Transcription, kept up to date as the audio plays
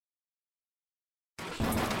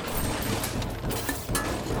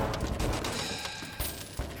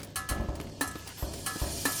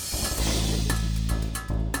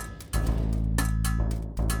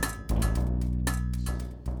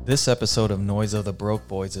This episode of Noise of the Broke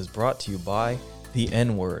Boys is brought to you by the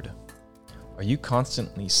N-Word. Are you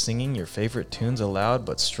constantly singing your favorite tunes aloud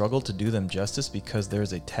but struggle to do them justice because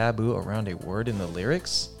there's a taboo around a word in the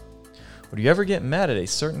lyrics? Or do you ever get mad at a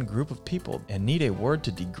certain group of people and need a word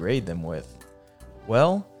to degrade them with?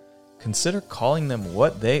 Well, consider calling them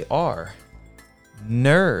what they are.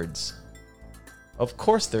 Nerds. Of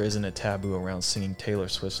course there isn't a taboo around singing Taylor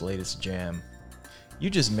Swift's latest jam. You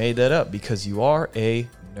just made that up because you are a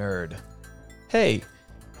nerd. Hey,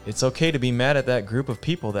 it's okay to be mad at that group of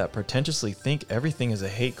people that pretentiously think everything is a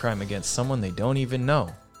hate crime against someone they don't even know.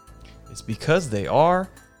 It's because they are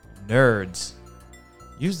nerds.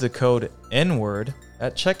 Use the code NWORD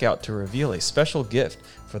at checkout to reveal a special gift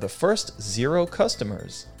for the first 0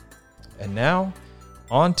 customers. And now,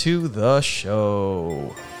 on to the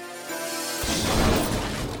show.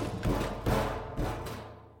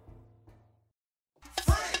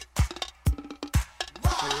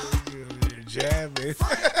 Jamming. That's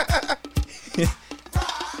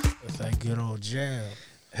that good old jam.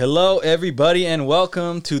 Hello, everybody, and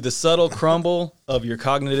welcome to the subtle crumble of your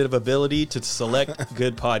cognitive ability to select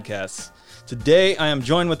good podcasts. Today, I am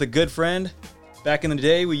joined with a good friend. Back in the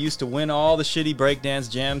day, we used to win all the shitty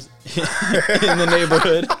breakdance jams in the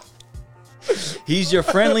neighborhood. He's your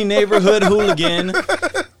friendly neighborhood hooligan,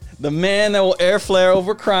 the man that will air flare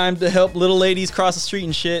over crime to help little ladies cross the street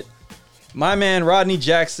and shit. My man, Rodney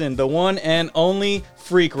Jackson, the one and only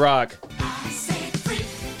Freak Rock.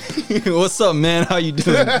 What's up, man? How you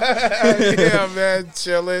doing? Yeah, man,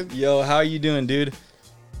 chilling. Yo, how you doing, dude?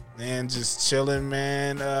 Man, just chilling,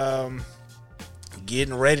 man.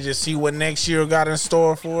 Getting ready to see what next year got in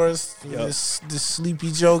store for us. Yep. This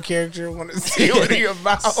Sleepy Joe character. Want to see what he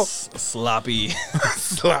about? Sloppy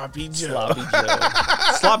Sloppy Joe.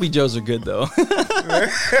 Sloppy Joes are good, though.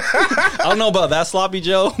 I don't know about that Sloppy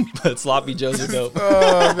Joe, but Sloppy Joes are dope.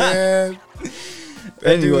 Oh, man.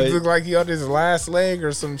 That Anyway. dude look like he on his last leg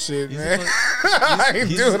or some shit, man.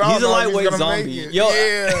 He's a lightweight zombie. Yo,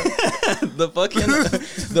 yeah.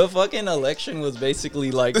 the fucking election was basically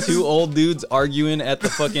like 2 old dudes arguing at the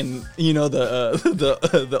fucking,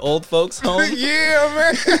 the old folks home. Yeah,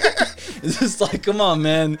 man. It's just like, come on,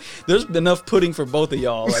 man. There's enough pudding for both of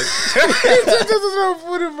y'all. Like, There's enough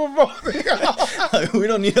pudding for both of y'all. like, we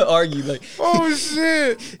don't need to argue. Like, Oh,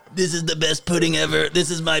 shit. this is the best pudding ever. This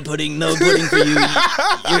is my pudding. No pudding for you.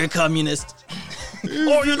 You're a communist.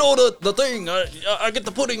 Oh, you know the thing. I get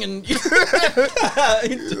the pudding and he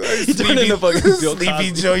turned into fucking Bill Sleepy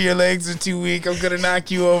Cosby. Joe, your legs are too weak. I'm gonna knock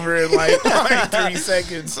you over in like 3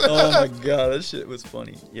 seconds. Oh my god, that shit was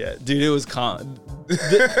funny. Yeah, dude, it was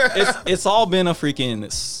it's all been a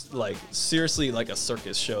freaking like seriously like a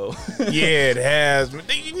circus show. Yeah, it has.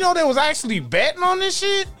 You know, they was actually betting on this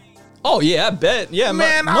shit. Oh yeah, I bet. Yeah,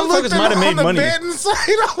 Man, I looked motherfuckers might have made on the money. betting site.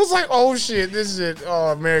 I was like, oh shit, this shit. Oh,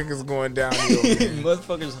 America's going downhill. Man.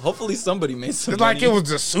 Motherfuckers, hopefully somebody made some It's money. like it was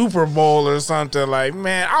the Super Bowl or something. Like,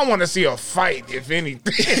 man, I want to see a fight, if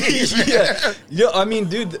anything. Yeah, I mean,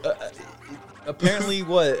 dude. Apparently,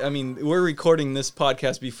 we're recording this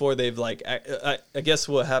podcast before they've like. I guess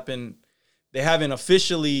what happened. They haven't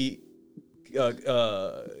officially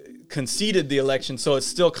conceded the election, so it's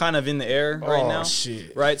still kind of in the air right now.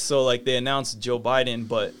 Shit. Right, so like they announced Joe Biden,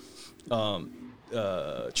 but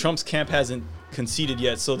Trump's camp hasn't conceded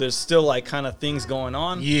yet, so there's still like kind of things going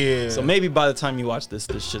on. Yeah. So maybe by the time you watch this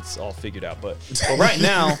shit's all figured out. But right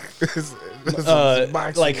now,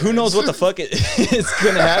 like who knows what the fuck it's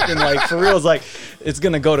gonna happen? Like for real, it's like it's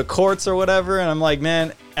gonna go to courts or whatever. And I'm like,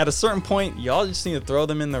 man, at a certain point, y'all just need to throw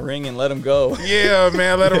them in the ring and let them go. Yeah,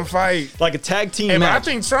 man, let them fight. Like a tag team Hey, man, I match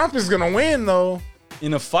think Trump is gonna win though.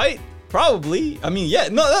 in a fight. Probably. I mean, yeah.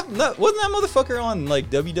 No, that wasn't that motherfucker on like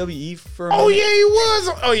WWE for a Oh minute? yeah, he was.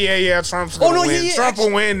 Oh yeah. Trump's gonna win. yeah, Trump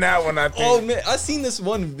will win that one, I think. Oh man, I seen this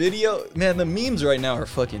one video. Man, the memes right now are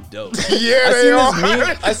fucking dope. Yeah, they are.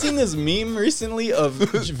 I seen this meme recently of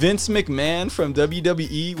Vince McMahon from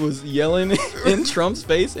WWE was yelling in Trump's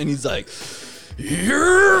face, and he's like,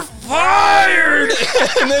 "You're fired!"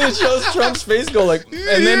 And then it shows Trump's face go like,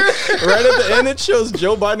 and then right at the end it shows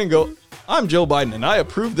Joe Biden go, "I'm Joe Biden, and I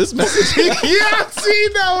approve this message." Yeah, I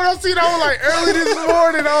seen that one. I seen that one like early this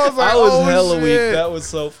morning. I was like, I was oh, hella shit. weak. That was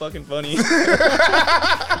so fucking funny.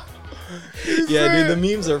 Yeah, dude, the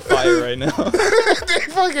memes are fire right now. They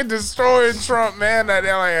fucking destroying Trump, man. That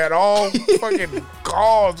they like had all fucking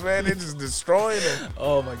calls, man. They just destroying him.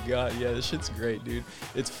 Oh my god, yeah, this shit's great, dude.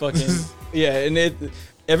 It's fucking yeah, and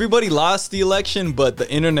everybody lost the election, but the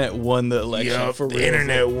internet won the election. Yup, For the real.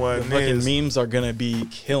 internet won The fucking this. memes are gonna be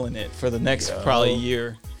killing it for the next probably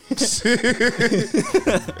year. It's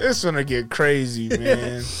gonna get crazy,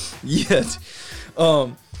 man. Yeah.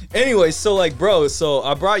 Anyway, so like, bro, so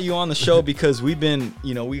I brought you on the show because we've been,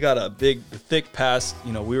 we got a big, thick past.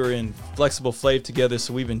 We were in Flexible Flav together,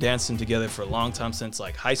 so we've been dancing together for a long time since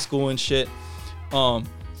like high school and shit.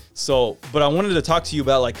 So, but I wanted to talk to you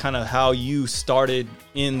about like kind of how you started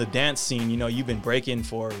in the dance scene. You've been breaking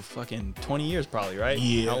for fucking 20 years probably, right?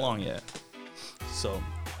 Yeah. How long yet? So,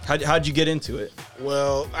 how'd you get into it?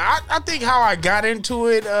 Well, I think how I got into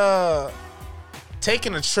it,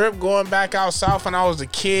 taking a trip going back out south when I was a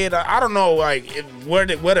kid. I don't know like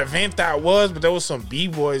what event that was, but there was some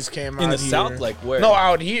b-boys came out In the here. South, like where? No,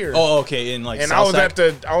 out here. Oh, okay, in like. And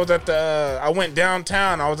Southside? I went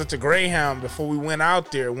downtown. I was at the Greyhound before we went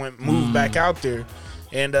out there. Moved back out there,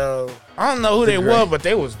 and I don't know who they were, but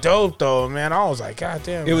they was dope though, man. I was like, God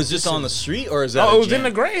damn. It was just on the street, or is that? Oh, it was in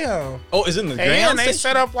the Greyhound. Oh, is it in the And Greyhound? they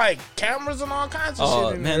set up like cameras and all kinds of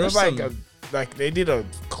shit. In man, there. It was there's like they did a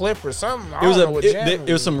clip or something. I It was don't know what jam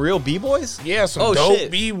it was some real b-boys. Yeah, some dope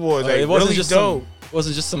shit. b-boys. Like, It wasn't really just dope.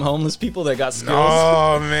 wasn't just some homeless people that got skills.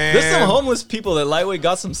 Oh man, There's some homeless people that lightweight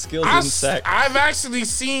got some skills in sack. I've actually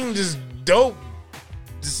seen just dope,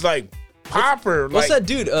 just like popper. What's like,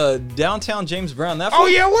 that dude? Downtown James Brown. That Oh fool-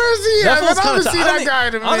 yeah, where is he that at? fool's I haven't kinda seen tight. that guy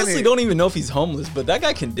in a minute. Honestly, don't even know if he's homeless, but that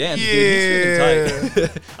guy can dance, dude. He's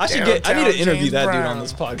freaking tight. I need Downtown to interview James that dude Brown. on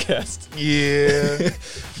this podcast. Yeah.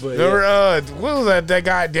 But Remember, what was that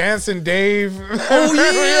guy Dancing Dave? Oh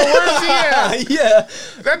Where's he at? yeah.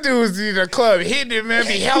 That dude was in the club hitting it, man.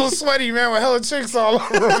 Be hella sweaty, man, with hella chicks all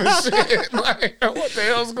over him and shit. Like, what the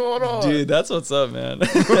hell's going on? Dude, that's what's up, man.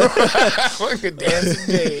 Look at Dancing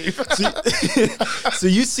Dave. So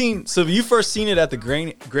you first seen it at the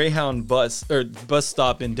Greyhound bus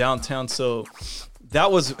stop in downtown. So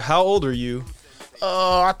that was, how old are you?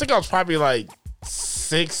 I think I was probably like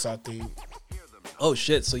 6, I think. Oh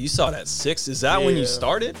shit! So you saw it at 6? Is that when you Yeah.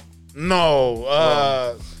 started?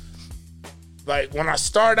 No, like when I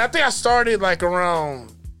started, I think I started like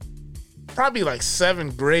around probably like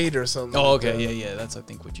 7th grade or something. Oh, like okay, that. yeah. That's I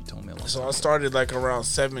think what you told me. So I started like around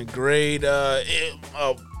 7th grade.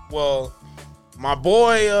 Well, my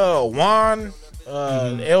boy Juan,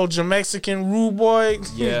 El Jamexican Rude Boy.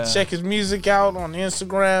 Yeah. Check his music out on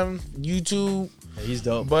Instagram, YouTube. Yeah, he's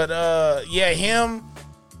dope. But yeah, him.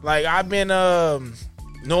 Like I've been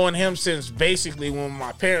knowing him since basically when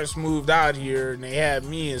my parents moved out here and they had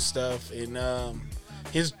me and stuff. And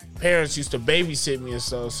his parents used to babysit me and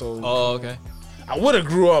stuff. So Oh, okay. I would have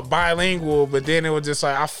grew up bilingual, but then it was just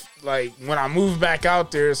like like when I moved back out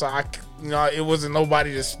there, so it wasn't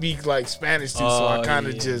nobody to speak like Spanish to, so I kind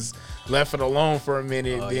of just left it alone for a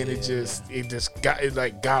minute. Then it just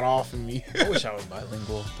got off of me. I wish I was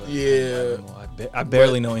bilingual. But Yeah. I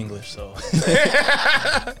barely know English, so.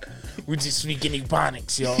 We just speak any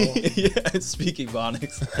Ebonics, y'all. Yeah, speaking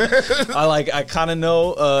Ebonics. I kind of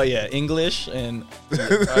know, English, and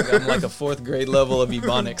I'm like a 4th grade level of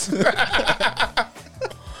Ebonics.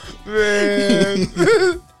 Man.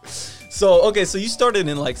 So, okay, so you started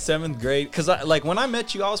in like 7th grade, because when I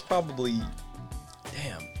met you, I was probably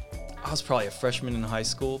a freshman in high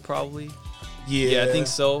school, probably. Yeah, I think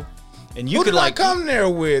so. And you Who could did I like come there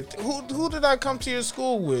with? Who did I come to your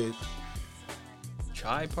school with?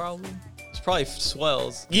 Chai, probably. It's probably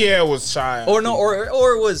Swells. Yeah, it was Chai. Or no, or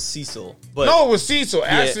it was Cecil. But No, it was Cecil.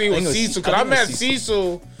 Actually, I it think was it was Cecil. Ce- Because I I think it was met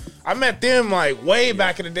Cecil. Cecil. I met them like way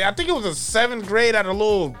back in the day. I think it was a 7th grade at a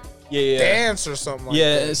little dance or something like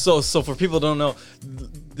that. So for people who don't know,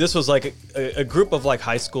 this was like a group of like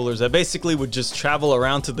high schoolers that basically would just travel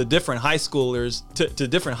around to the different high schoolers to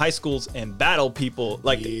different high schools and battle people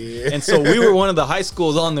and so we were one of the high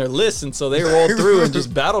schools on their list, and so they rolled through and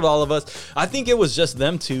just battled all of us. I think it was just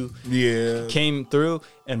them two came through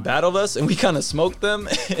and battled us, and we kind of smoked them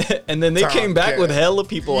and then they came back with hella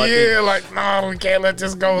people. I think. Like, no, we can't let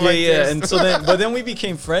this go like this. And so then we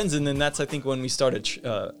became friends, and then that's I think when we started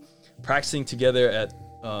practicing together at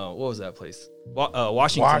what was that place?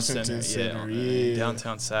 Washington Center. Yeah.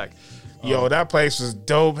 Downtown Sac. Yo, that place was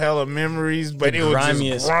dope, hella memories, but it was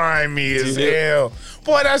just grimy as hell.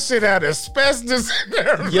 Boy, that shit had asbestos in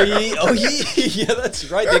there. Yeah,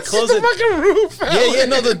 that's right. They closed the it. fucking roof.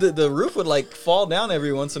 No, the roof would like fall down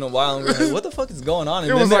every once in a while, and we're like, what the fuck is going on?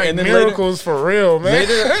 And it was like miracles for real, man.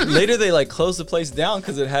 Later they like closed the place down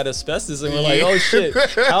because it had asbestos, and we're like, oh shit,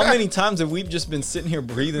 how many times have we just been sitting here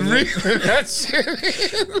breathing that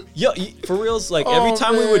shit? Yo, for reals, like every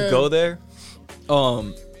time we would go there,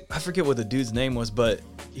 I forget what the dude's name was, but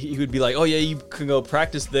he would be like, oh yeah, you can go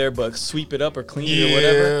practice there, but sweep it up or clean it or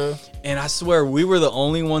whatever. And I swear we were the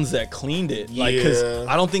only ones that cleaned it, like, because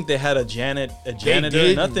I don't think they had a janitor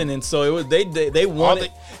or nothing, and so it was they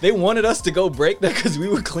wanted us to go break that because we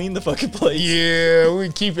would clean the fucking place. Yeah, we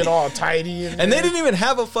keep it all tidy, and they didn't even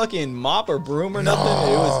have a fucking mop or broom or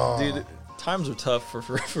nothing. It was, dude. Times were tough for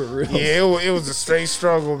real. Yeah, it was a straight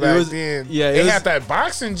struggle back then. Yeah, they had that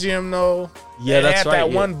boxing gym though. Yeah, that's right. They had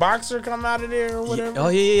that one boxer come out of there or whatever. Oh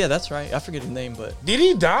yeah, that's right. I forget his name, but did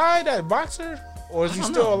he die? That boxer, or is he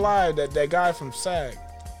still alive? That guy from SAG,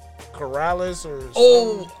 Corrales or something?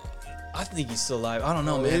 Oh, I think he's still alive. I don't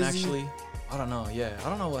know, man. Actually, I don't know. Yeah, I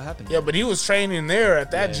don't know what happened. Yeah, but he was training there at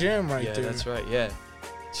that gym there. Yeah, that's right. Yeah.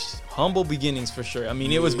 Humble beginnings for sure. I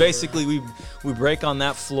mean, it was basically we break on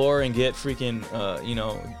that floor and get freaking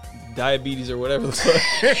diabetes or whatever the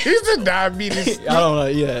fuck. He's a diabetes. I don't know.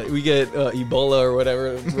 Yeah, we get Ebola or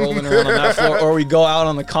whatever rolling around on that floor, or we go out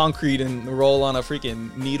on the concrete and roll on a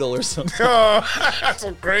freaking needle or something. Oh, that's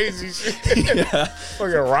some crazy shit. Yeah,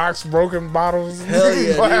 fucking rocks, broken bottles,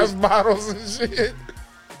 glass bottles and shit.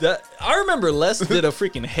 I remember Les did a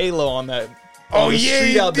freaking halo on that. Oh yeah,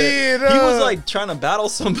 he did. He was like trying to battle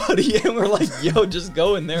somebody, and we're like, "Yo, just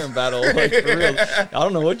go in there and battle." Like for real. I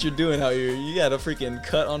don't know what you're doing out here. You got a freaking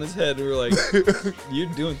cut on his head. We're like, "You're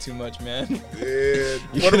doing too much, man." Yeah.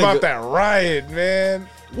 What about that riot, man?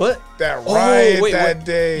 What? That riot that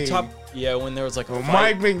day. Yeah, when there was like a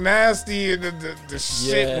Mike McNasty and the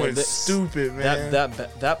shit was stupid, man.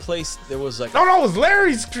 That place, there was like no, it was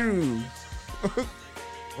Larry's crew.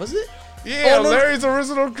 Was it? Yeah, Larry's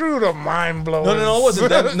original crew, the mind blowing. No, it wasn't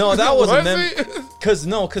them. No, that wasn't them. Cause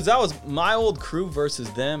that was my old crew versus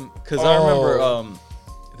them. Cause I remember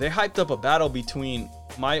they hyped up a battle between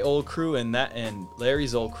my old crew and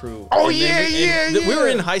Larry's old crew. Oh and yeah. We were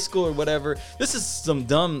in high school or whatever. This is some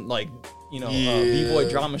dumb b-boy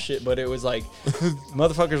drama shit, but it was like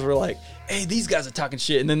motherfuckers were like, hey, these guys are talking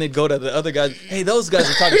shit, and then they'd go to the other guys, hey, those guys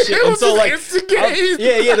are talking shit, and so like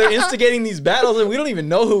they're instigating these battles, and we don't even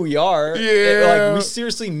know who we are. Like we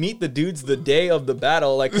seriously meet the dudes the day of the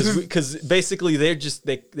battle, like because basically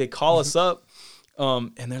they call us up,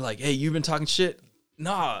 and they're like, hey, you've been talking shit.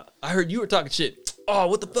 Nah, I heard you were talking shit. Oh,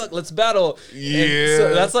 what the fuck? Let's battle. Yeah. And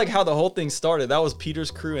so that's like how the whole thing started. That was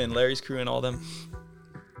Peter's crew and Larry's crew and all them.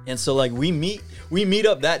 And so like we meet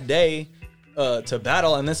up that day to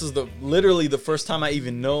battle, and this is literally the first time I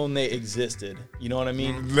even known they existed. You know what I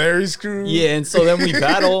mean? Larry's crew. Yeah, and so then we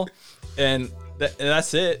battle, and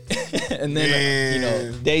that's it. And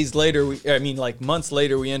then days later, months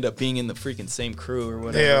later, we end up being in the freaking same crew or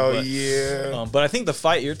whatever. Hell yeah! But I think the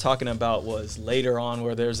fight you're talking about was later on,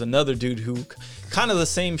 where there's another dude who kind of the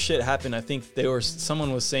same shit happened. I think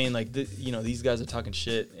someone was saying like, these guys are talking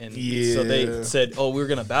shit, and so they said, oh, we're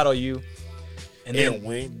gonna battle you, and then it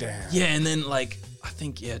went down. Yeah, and then like I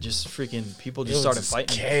think just freaking people just started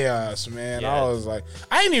fighting. Chaos, man. Yeah. I was like,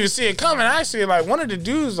 I didn't even see it coming. I see like one of the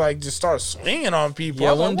dudes like just start swinging on people.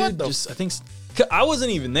 Yeah, one dude I think I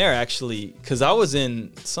wasn't even there actually because I was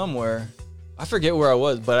in somewhere. I forget where I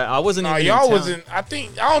was, but I wasn't even y'all in town. wasn't. I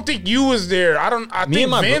don't think you was there. I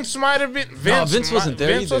think Vince might have been. Vince wasn't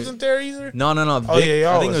there. Vince wasn't there either. No. Oh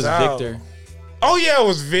yeah, I think it was Victor. Oh yeah, it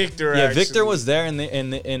was Victor. Yeah, actually. Victor was there,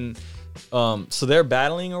 and so they're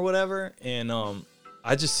battling or whatever, and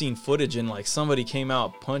I just seen footage and like somebody came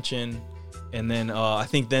out punching, and then I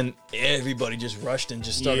think then everybody just rushed and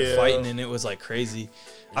just started fighting, and it was like crazy.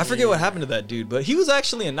 I forget what happened to that dude, but he was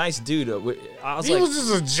actually a nice dude. He was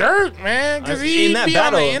just a jerk, man, because he'd be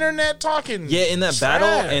on the internet talking. Yeah, in that trash. battle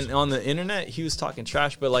and on the internet, he was talking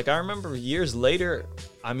trash. But like I remember years later,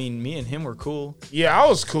 I mean, me and him were cool. Yeah, I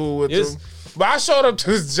was cool with him. But I showed up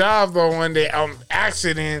to his job though one day on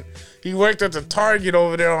accident. He worked at the Target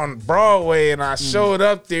over there on Broadway, and I showed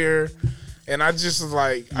up there. And I just was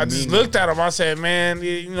like, I just looked at him. I said, man,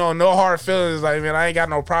 no hard feelings. Like, man, I ain't got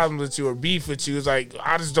no problems with you or beef with you. It's like,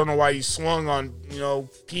 I just don't know why you swung on,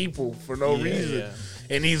 people for no reason. Yeah.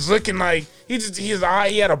 And he's looking like, he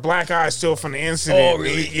had a black eye still from the incident. Oh,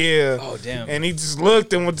 really? Yeah. Oh, damn. And he just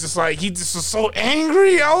looked and was just like, he just was so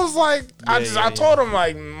angry. I was like, I told him,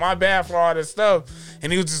 like, my bad for all this stuff.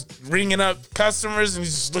 And he was just ringing up customers, and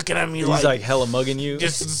he's just looking at me he's like hella mugging you.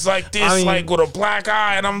 Just like this, like with a black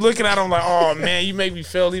eye. And I'm looking at him like, oh, man, you make me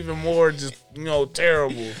feel even more just,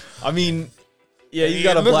 terrible. I mean, yeah, you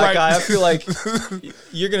got a black eye. I feel like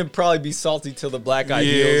you're going to probably be salty till the black eye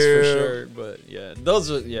heals for sure. But, yeah, those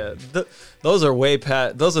are way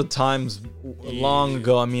past. Those are times long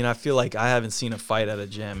ago. I mean, I feel like I haven't seen a fight at a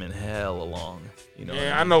jam in hella long.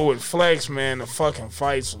 I know with Flex, man, the fucking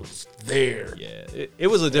fights was there. Yeah, it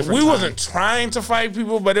was a different time. We wasn't trying to fight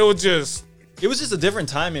people, but it was just a different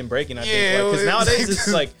time in breaking, I think. Because nowadays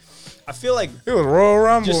it's like, I feel like it was Royal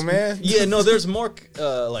Rumble, man. Yeah, no, there's more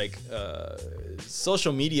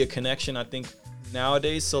social media connection, I think,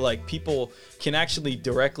 nowadays. So like people can actually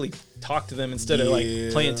directly talk to them instead of like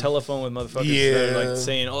playing telephone with motherfuckers that are like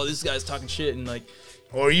saying, "Oh, this guy's talking shit," and like.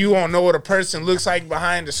 Or you won't know what a person looks like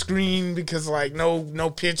behind the screen because like no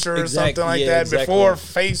picture or something like that. Before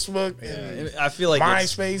Facebook and I feel like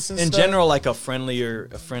MySpace and in stuff. general like a friendlier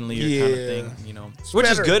kind of thing, you know, which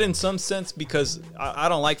is good in some sense because I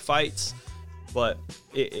don't like fights, but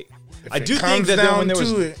I do think that then when there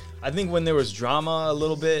was I think when there was drama a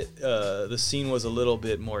little bit, the scene was a little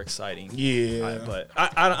bit more exciting. Yeah, but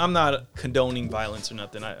I'm not condoning violence or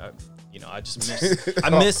nothing. I just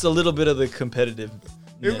miss a little bit of the competitive.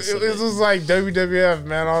 It was like WWF,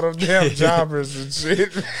 man. All them damn jobbers and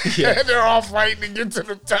shit. Yeah, they're all fighting to get to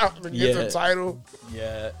the top and get the title.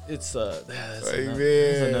 Yeah, it's that's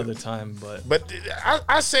another time. But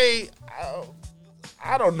I say,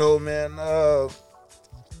 I don't know, man. Well,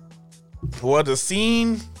 the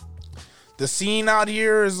scene out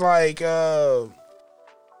here is like it's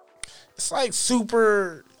like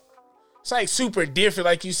super different.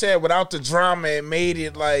 Like you said, without the drama, it made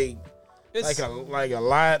it like a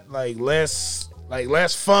lot less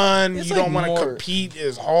fun. You don't want to compete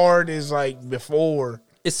as hard as like before.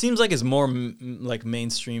 It seems like it's more like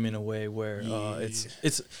mainstream in a way where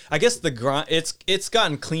it's I guess the grind it's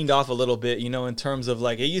gotten cleaned off a little bit, you know, in terms of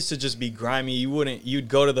like it used to just be grimy. You'd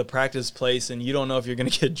go to the practice place and you don't know if you're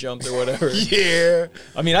gonna get jumped or whatever. Yeah,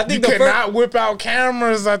 I mean I think you cannot whip out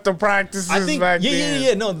cameras at the practices. I think back then.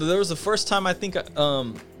 Yeah. No, there was the first time I think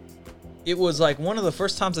it was like one of the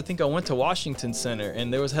first times I think I went to Washington Center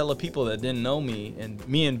and there was hella people that didn't know me and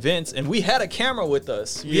me and Vince and we had a camera with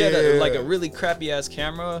us. We had a really crappy ass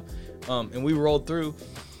camera and we rolled through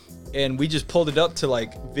and we just pulled it up to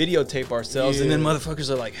like videotape ourselves and then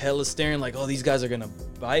motherfuckers are like hella staring like, oh, these guys are gonna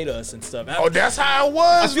bite us and stuff. Oh, that's how it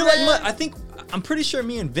was. I feel like I'm pretty sure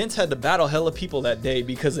me and Vince had to battle hella people that day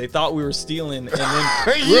because they thought we were stealing, and then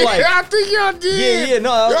we're like, I think y'all did. Yeah,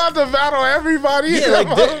 no, y'all had to battle everybody. Yeah,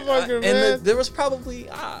 like there was probably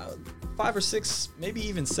 5 or 6, maybe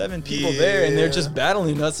even 7 people there, and they're just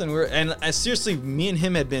battling us, and seriously, me and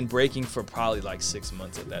him had been breaking for probably like 6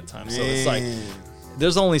 months at that time, so it's like.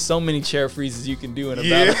 There's only so many chair freezes you can do in a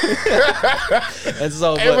battle. And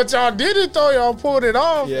so, but y'all did it though. Y'all pulled it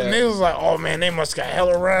off. Yeah. And they was like, oh man, they must got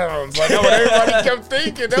hella rounds. Like that's what everybody kept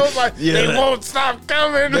thinking. They was like, they won't stop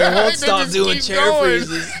coming. They won't stop doing chair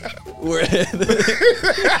freezes.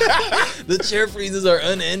 The chair freezes are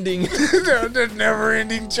unending. They're never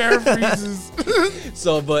ending chair freezes.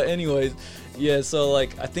 So, but anyways. Yeah, so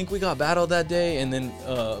like I think we got battled that day, and then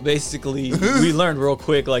basically we learned real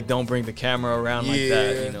quick like don't bring the camera around like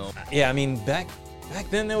that, you know. Yeah, I mean back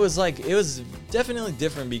then it was definitely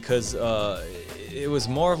different because it was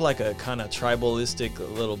more of like a kind of tribalistic a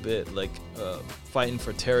little bit, like fighting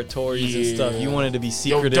for territories and stuff. You wanted to be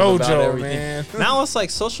secretive about everything. Man. Now it's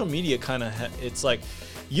like social media kind of it's like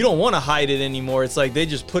you don't want to hide it anymore. It's like they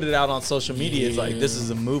just put it out on social media. It's like this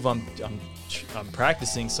is a move I'm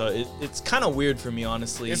practicing, so it's kind of weird for me,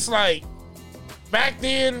 honestly. It's like back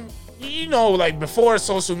then, you know, like before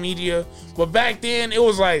social media, but back then it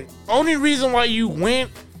was like only reason why you went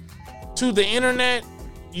to the internet,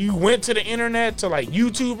 to like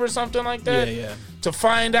YouTube or something like that. Yeah. To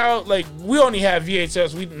find out, like we only had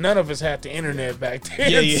VHS. None of us had the internet back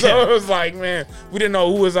then. So it was like, man, we didn't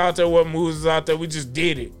know who was out there, what movies was out there. We just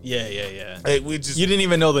did it. Yeah. Like you didn't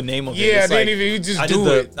even know the name of it. Yeah, you just do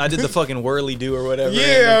it. I did the fucking whirly do or whatever.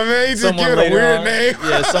 Yeah, man, you just give it a weird name.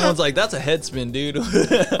 Yeah, someone's like, that's a head spin, dude.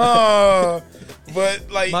 But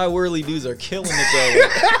like my whirly doos are killing it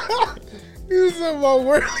though. You said my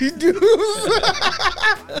whirly doos.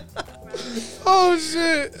 Oh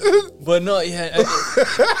shit! But no, yeah,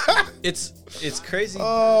 it's crazy.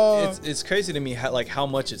 It's crazy to me how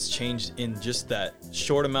much it's changed in just that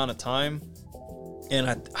short amount of time.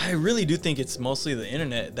 And I really do think it's mostly the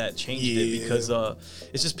internet that changed it because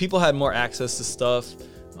it's just people had more access to stuff.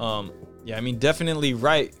 Yeah, I mean definitely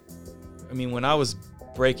right. I mean when I was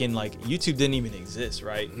breaking, like YouTube didn't even exist,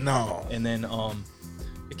 right? No. And then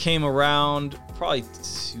it came around probably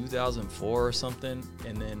 2004 or something,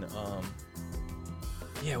 and then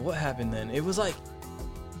what happened then? It was like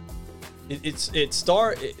it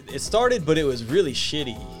started, but it was really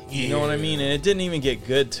shitty. You know what I mean? And it didn't even get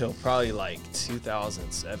good till probably like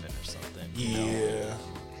 2007 or something. Yeah. You know?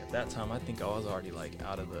 At that time, I think I was already like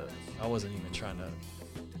I wasn't even trying to,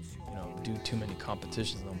 do too many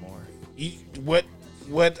competitions no more. What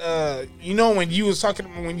you know, when you said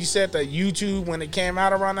that YouTube, when it came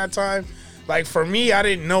out around that time, like for me, I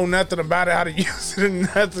didn't know nothing about it, how to use it or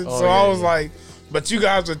nothing. I was like, But you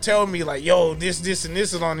guys would tell me like, yo, this, and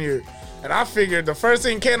this is on here. And I figured the first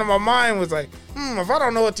thing came to my mind was like, if I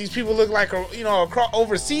don't know what these people look like, you know, across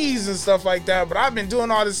overseas and stuff like that, but I've been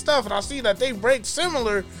doing all this stuff and I see that they break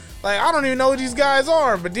similar. Like, I don't even know who these guys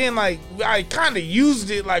are. But then, like, I kind of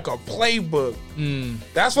used it like a playbook.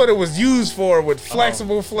 That's what it was used for with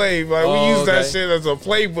Flexible Flav. Like, we used that shit as a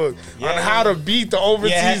playbook on how to beat the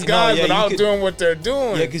overseas guys without doing what they're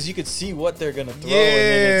doing. Yeah, because you could see what they're going to throw.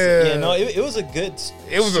 Yeah. And then it was a good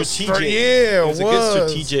strategic. It was a good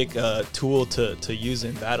strategic tool to use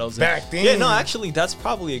in battles. Back then. Yeah, no, actually, that's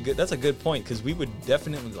probably a good point, because we would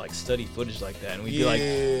definitely, like, study footage like that. And we'd be like,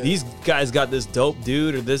 these guys got this dope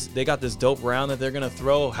dude, or they got this dope round that they're going to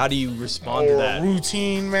throw. How do you respond to that?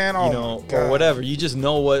 Routine, man. Oh, you know, or whatever. You just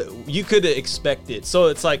know what you could expect it. So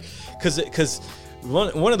it's like, because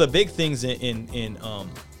one of the big things in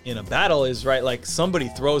a battle is, right, like somebody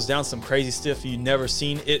throws down some crazy stuff you've never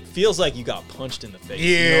seen. It feels like you got punched in the face.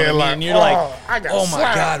 Yeah, you know what I mean? And you're like, oh my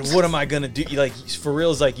slapped. God, what am I gonna do? Like, for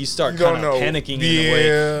real, is like you start kind of panicking in a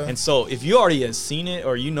way. And so if you already have seen it,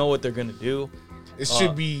 or you know what they're gonna do, it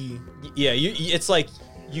should be. Yeah, it's like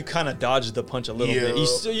you kind of dodged the punch a little bit.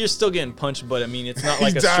 You're still getting punched, but I mean, it's not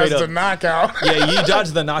like a straight up the knockout. Yeah, you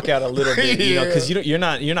dodged the knockout a little bit, you know, because you're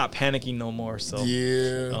not panicking no more. So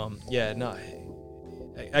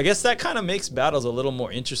I guess that kind of makes battles a little more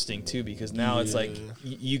interesting too, because now it's like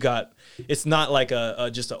it's not like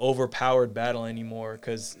just an overpowered battle anymore,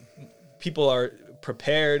 because people are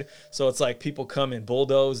prepared. So it's like people come and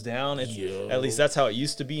bulldoze down. At least that's how it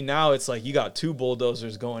used to be. Now it's like you got two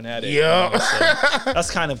bulldozers going at it. Yeah, you know, so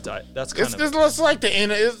that's kind of it's like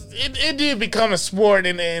it did become a sport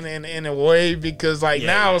in a way, because like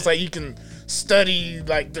now it's like you can study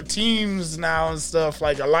like the teams now and stuff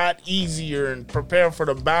like a lot easier, and prepare for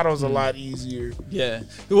the battles a lot easier. Yeah.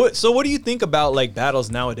 So what do you think about like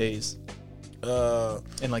battles nowadays?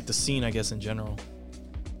 And like the scene, I guess, in general.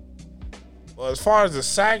 Well, as far as the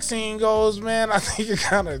sack scene goes, man, I think it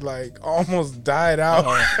kind of like almost died out.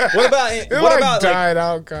 What about died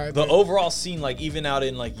out kind of the overall scene, like even out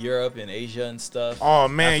in like Europe and Asia and stuff? Oh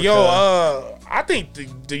man, Africa. I think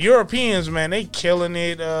the Europeans, man, they killing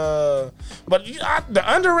it. But the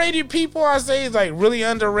underrated people, I say, is like really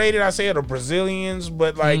underrated. I say are the Brazilians,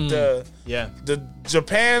 but like the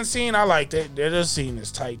Japan scene, I like that. Their scene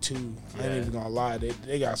is tight too. I ain't even gonna lie,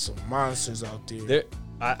 they got some monsters out there.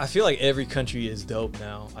 I feel like every country is dope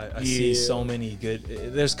now. I see so many good.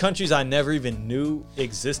 There's countries I never even knew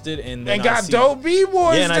existed, and then got dope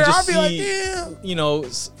b-boys. Yeah, and there. I just I'll be see, like, damn. You know,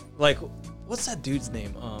 like what's that dude's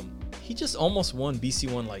name? He just almost won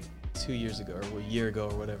BC1 like 2 years ago or a year ago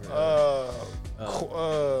or whatever.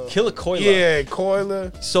 Killer Koila. Yeah,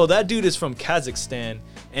 Koila. So that dude is from Kazakhstan,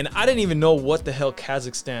 and I didn't even know what the hell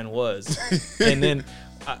Kazakhstan was, and then.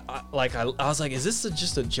 I was like, is this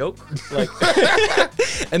just a joke? Like,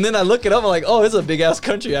 and then I look it up. I'm like, oh, it's a big ass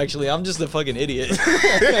country. Actually, I'm just a fucking idiot.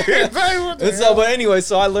 And so, but anyway,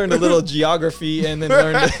 so I learned a little geography, and then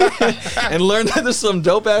learned that there's some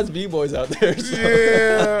dope ass b-boys out there. So.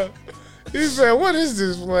 Yeah. He said, "What is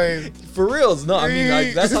this place?" For reals? No, I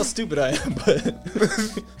mean that's how stupid I am.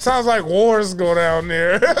 But sounds like wars go down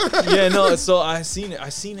there. Yeah, no. So I seen it,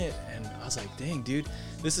 and I was like, dang, dude,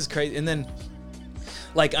 this is crazy. And then.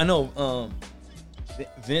 Like, I know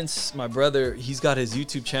Vince, my brother, he's got his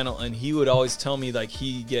YouTube channel, and he would always tell me, like,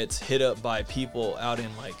 he gets hit up by people out in,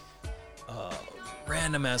 like,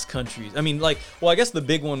 random-ass countries. I mean, like, well, I guess the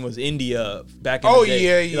big one was India back in the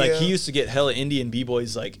day. Yeah. Like, he used to get hella Indian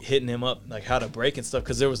b-boys, like, hitting him up, like, how to break and stuff,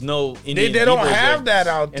 because there was no Indian They don't have that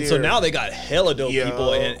out there. And so now they got hella dope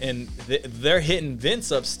people, and they're hitting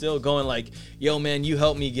Vince up still, going, like, yo, man, you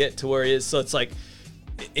helped me get to where he is. So it's like,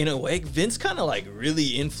 in a way, Vince kind of like really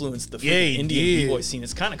influenced the Indian b-boy scene.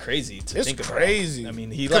 It's kind of crazy to think about. It's crazy. I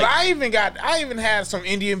mean, I even had some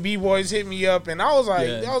Indian b-boys hit me up, and I was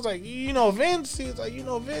like, you know Vince? He's like, you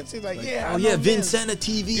know Vince? He's like, yeah. Oh yeah, Vincana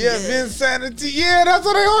TV. Yeah, Vincana TV. Yeah, that's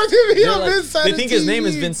what they always hit me up. Vincana They think his name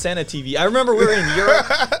is Vincana TV. I remember we were in Europe.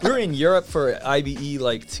 We were in Europe for IBE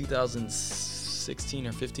like 2016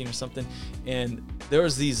 or 15 or something, and there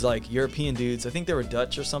was these like European dudes, I think they were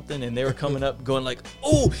Dutch or something, and they were coming up going like,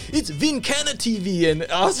 oh, it's Vincana TV, and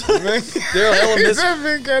I was like, they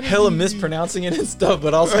were hella mispronouncing it and stuff,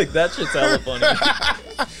 but I was like, that shit's hella funny.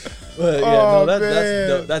 But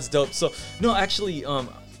yeah, that's dope. So no, actually,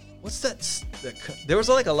 what's that? There was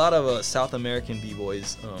like a lot of South American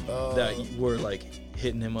b-boys that were like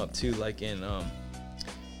hitting him up too, like in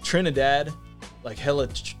Trinidad. Like hella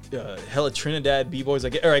Trinidad b-boys, I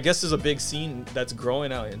guess there's a big scene that's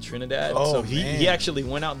growing out in Trinidad. So he actually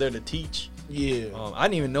went out there to teach. Yeah. I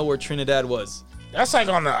didn't even know where Trinidad was. That's like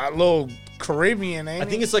on a little Caribbean, ain't it? I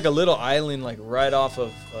think it's like a little island, like right off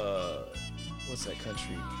of what's that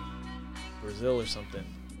country? Brazil or something.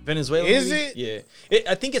 Venezuela. Is maybe? it? Yeah.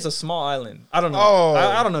 I think it's a small island. I don't know. Oh.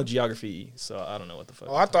 I don't know geography, so I don't know what the fuck.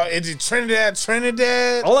 Oh, I thought is it Trinidad?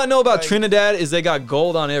 All I know about Like- Trinidad is they got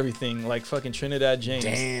gold on everything, like fucking Trinidad James.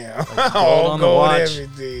 Damn. Like, All on the gold watch.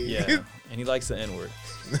 everything. Yeah, and he likes the N-word.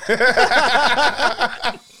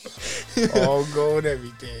 All gold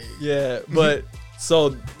everything. Yeah, but so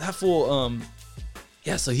that fool,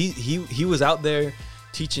 yeah, so he was out there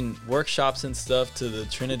teaching workshops and stuff to the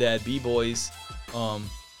Trinidad B-boys,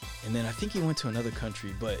 and then I think he went to another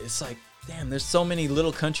country, but it's like, damn, there's so many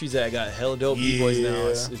little countries that got hella dope B-boys now.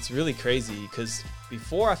 It's really crazy, because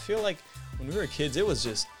before, I feel like when we were kids, it was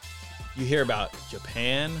just, you hear about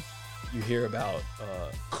Japan, you hear about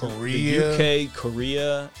Korea, the UK,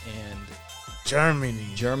 Korea, and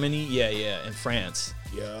Germany, yeah, and France.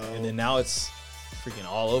 Yeah. And then now it's freaking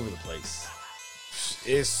all over the place.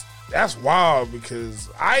 That's wild, because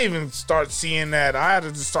I even start seeing that. I had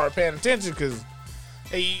to just start paying attention, because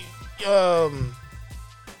hey,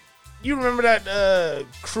 you remember that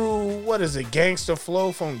crew? What is it? Gangsta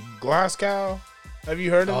Flow from Glasgow. Have you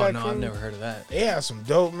heard of that crew? I've never heard of that. They had some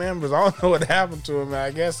dope members. I don't know what happened to them, man.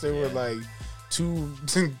 I guess they were like too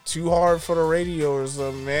hard for the radio or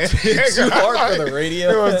something, man. Too hard for the radio.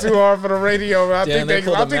 It was too hard for the radio. Man. I Damn, think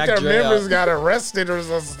they pulled the their Mac Dre members out. got arrested or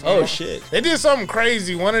something. Oh shit. They did something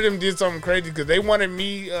crazy. One of them did something crazy because they wanted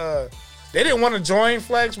me. They didn't want to join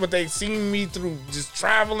Flex, but they seen me through just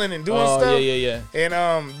traveling and doing stuff. Yeah.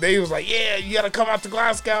 And they was like, "Yeah, you gotta come out to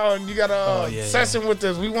Glasgow and you gotta session with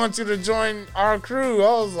us. We want you to join our crew."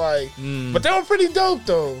 I was like, but they were pretty dope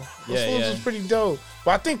though. Those fools was pretty dope.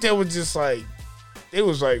 But I think they were just like, it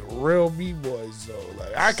was like real B-boys though.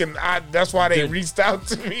 Like that's why they reached out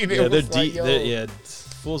to me. They're deep. Like,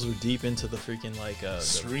 fools were deep into the freaking like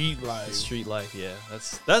street life. The street life, yeah. I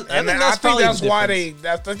think that's why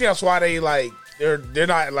they like they're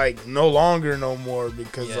not like no longer no more,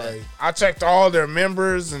 because like I checked all their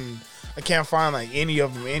members and I can't find like any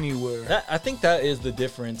of them anywhere. I think that is the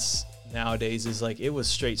difference nowadays, is like it was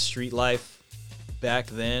straight street life back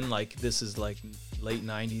then. Like this is like late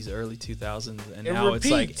 90s, early 2000s, and now it's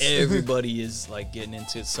like everybody is like getting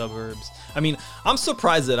into suburbs. I mean, I'm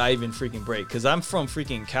surprised that I even freaking break, because I'm from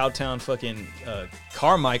freaking Cowtown, fucking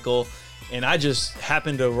Carmichael, and I just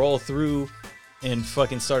happened to roll through and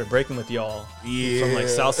fucking started breaking with y'all from like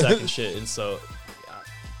Southsack and shit, and so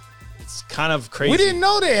it's kind of crazy. We didn't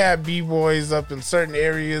know they had B-boys up in certain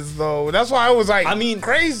areas though. That's why I was like,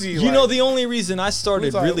 crazy. You know, the only reason I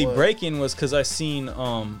started really breaking was because I seen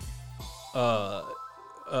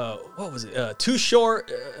what was it? Too Short.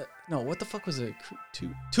 No, what the fuck was it?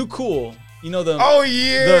 Too Cool. You know the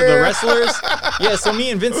the wrestlers. Yeah, so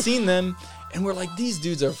me and Vince seen them, and we're like, these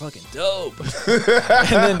dudes are fucking dope.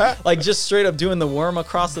 And then like just straight up doing the worm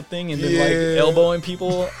across the thing, and then like elbowing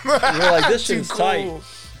people. We're like, this shit's tight.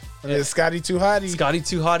 And then Scotty Too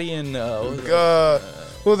Hottie. And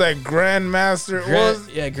who was that? Grandmaster?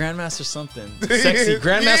 Grandmaster something. Sexy.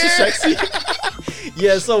 Grandmaster Sexy.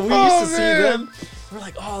 Yeah, so we used to see them. We're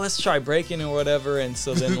like, oh, let's try breaking or whatever. And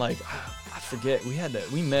so then like, I forget,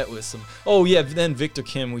 we met with some, then Victor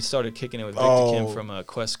Kim, we started kicking it with Victor Kim from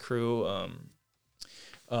Quest Crew.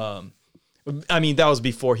 I mean, that was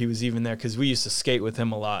before he was even there, because we used to skate with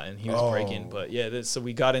him a lot and he was breaking. But yeah, so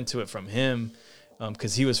we got into it from him,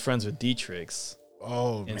 because he was friends with Dietrich.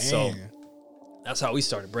 So that's how we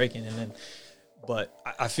started breaking. And then, but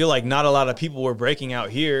I feel like not a lot of people were breaking out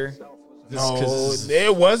here.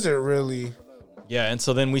 It wasn't really. Yeah, and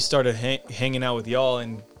so then we started hanging out with y'all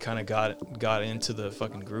and kind of got into the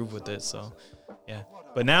fucking groove with it. So, yeah.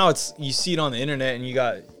 But now you see it on the internet, and you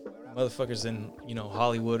got motherfuckers in,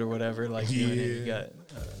 Hollywood or whatever, like doing it. You got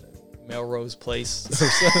Melrose Place.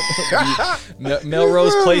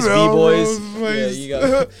 Melrose Place B-boys. Yeah, you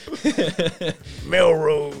got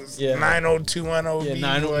Melrose.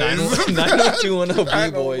 90210 B-boys.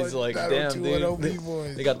 90210 B-boys. Like, damn, dude.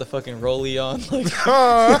 They got the fucking rollie on, like,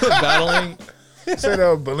 battling. Set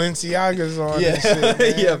up Balenciagas on. Yeah, and shit,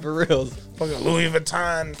 man. Yeah, for real. Fucking Louis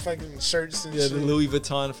Vuitton fucking shirts and shit. Yeah, the Louis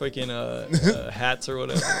Vuitton fucking hats or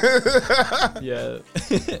whatever. Yeah.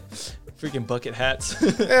 Freaking bucket hats.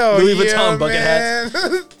 Hell Louis Vuitton bucket hats.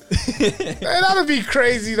 Man, that'd be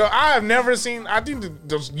crazy though. I have never seen, I think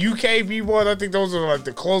those UK B-boys, I think those are like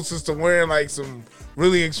the closest to wearing like some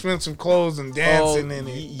really expensive clothes and dancing in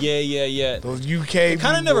it. Yeah. Those UK It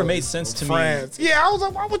kind of never made sense to France. me. Yeah, I was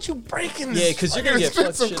like, why would you break in this? Yeah, because you're going to get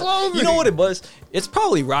expensive shit. clothing. You know what it was? It's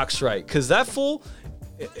probably Rock Strike, because that fool,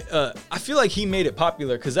 I feel like he made it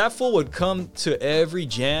popular because that fool would come to every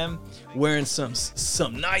jam wearing some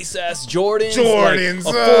nice ass Jordans, like a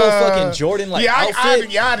full fucking Jordan outfit.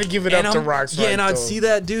 I had to give it up to Rocks. Yeah, and I'd see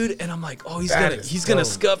that dude, and I'm like, oh, he's gonna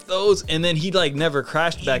scuff those, and then he like never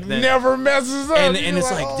crashed back then. Never messes up, and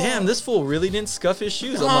it's like, damn, this fool really didn't scuff his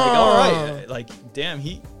shoes. I'm like, all right, like, damn,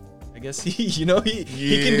 I guess he can do it.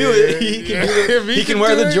 He can do it. He can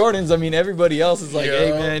wear the Jordans. I mean, everybody else is like,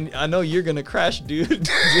 hey man, I know you're gonna crash, dude.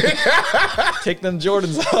 Take them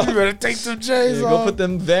Jordans off. You better take them J's off. Go put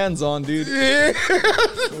them Vans on, dude. Yeah.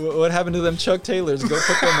 What happened to them Chuck Taylors? Go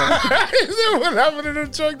put them on. What happened to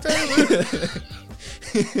them Chuck Taylors?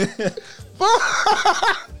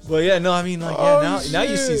 But yeah, no, I mean, like, now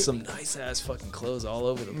you see some nice ass fucking clothes all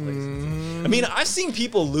over the place. I mean, I've seen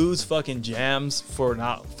people lose fucking jams for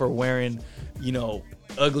wearing,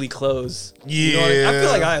 ugly clothes. Yeah, you know what I mean? I feel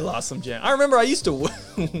like I lost some jams. I remember I used to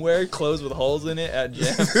wear clothes with holes in it at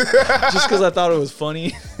jams just because I thought it was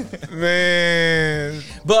funny. Man,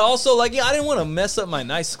 but also like, I didn't want to mess up my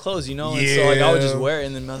nice clothes, and so like I would just wear it,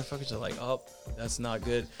 and then motherfuckers are like, oh, that's not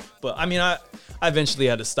good. But I mean, I eventually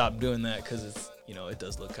had to stop doing that because it's. It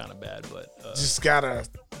does look kind of bad, but just gotta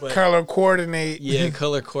color coordinate. Yeah,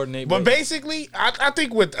 color coordinate. But basically, I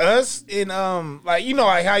think with us in like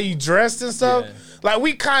like how you dressed and stuff, like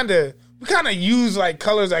we kind of use like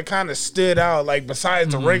colors that kind of stood out, like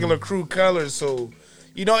besides the regular crew colors. So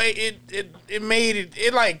it made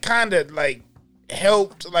it like kind of like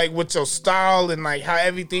helped like with your style and like how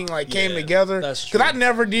everything like came together. That's true. Because I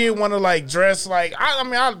never did want to like dress like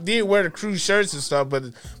I did wear the crew shirts and stuff, but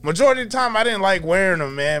majority of the time I didn't like wearing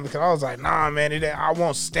them, man, because I was like, nah, man, I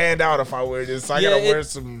won't stand out if I wear this. So I gotta wear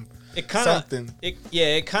something. It kind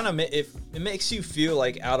of it makes you feel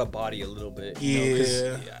like out of body a little bit. 'Cause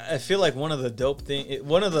I feel like one of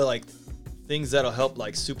the like things that'll help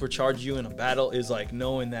like supercharge you in a battle is like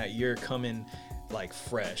knowing that you're coming like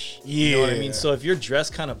fresh. You know what I mean? So if you're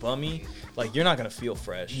dressed kind of bummy, like you're not gonna feel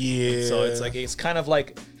fresh. Yeah. So it's kind of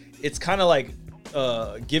like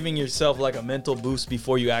giving yourself like a mental boost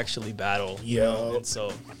before you actually battle. Yeah. And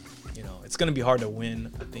so it's gonna be hard to win,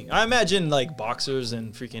 I think. I imagine like boxers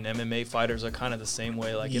and freaking MMA fighters are kind of the same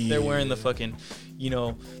way. Like if they're wearing the fucking,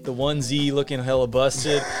 the onesie looking hella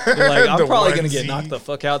busted, they're like, I'm probably gonna get knocked the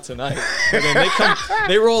fuck out tonight. And then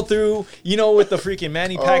they roll through, with the freaking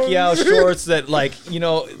Manny Pacquiao shorts that like,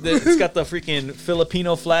 it's got the freaking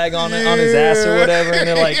Filipino flag on it on his ass or whatever, and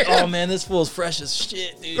they're like, oh man, this fool's fresh as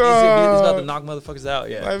shit, dude. He's about to knock motherfuckers out.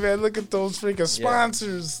 Yeah. Like, man, look at those freaking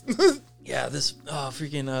sponsors. Yeah, this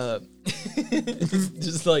freaking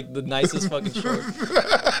just like the nicest fucking shorts.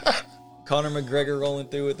 Conor McGregor rolling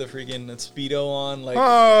through with the freaking Speedo on, like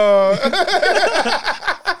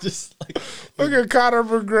just like look at Conor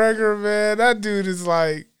McGregor, man. That dude is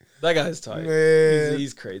like that guy's tight. Man.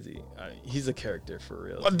 He's crazy. He's a character for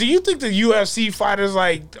real. Do you think the UFC fighters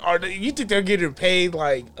you think they're getting paid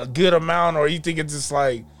like a good amount, or you think it's just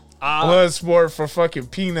like blood sport for fucking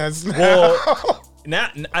peanuts now? Well,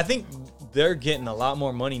 now I think they're getting a lot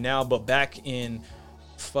more money now, but back in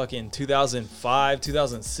fucking 2005,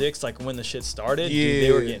 2006, like when the shit started, dude,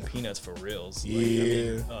 they were getting peanuts for reals.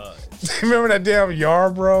 Yeah. Like, remember that damn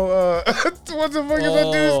Yarbrough? What the fuck is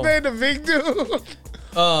that dude's name? The big dude?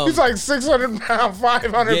 He's like 600 pounds,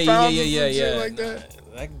 500 pounds. Yeah. Like that.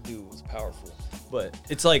 That dude was powerful. But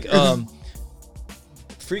it's like,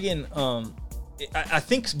 freaking, I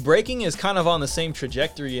think breaking is kind of on the same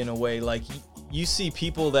trajectory in a way. Like, you see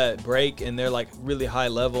people that break and they're like really high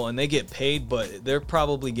level and they get paid, but they're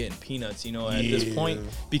probably getting peanuts, at this point,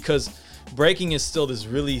 because breaking is still this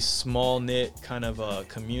really small knit kind of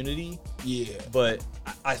community. Yeah. But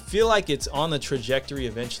I feel like it's on the trajectory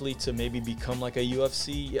eventually to maybe become like a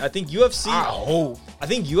UFC. I think UFC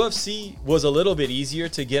was a little bit easier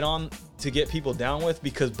to get people down with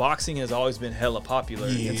because boxing has always been hella popular.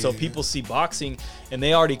 Yeah. And so people see boxing and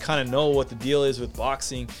they already kind of know what the deal is with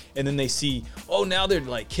boxing. And then they see, oh, now they're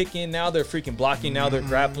like kicking, now they're freaking blocking, now they're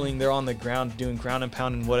grappling, they're on the ground doing ground and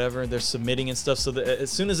pound and whatever, they're submitting and stuff. So that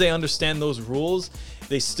as soon as they understand those rules,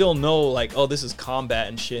 they still know like, oh, this is combat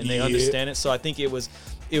and shit, and they understand it. So I think it was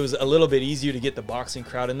a little bit easier to get the boxing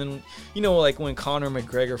crowd. And then, like when Conor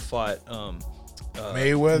McGregor fought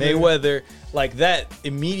Mayweather, like that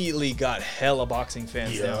immediately got hella boxing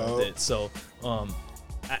fans down with it. So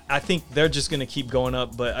I think they're just gonna keep going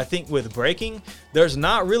up. But I think with breaking, there's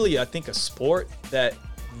not really, I think, a sport that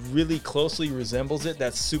really closely resembles it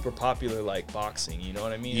that's super popular like boxing, you know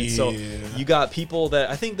what I mean? And so you got people that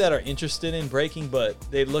I think that are interested in breaking, but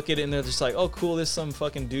they look at it and they're just like, oh cool, there's some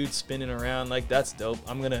fucking dude spinning around, like that's dope,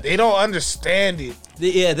 they don't understand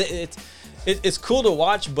it. it's cool to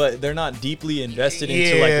watch, but they're not deeply invested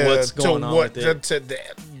into like what's going on with it.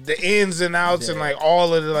 The ins and outs and like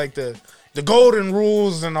all of the golden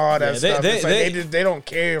rules and all that stuff. They don't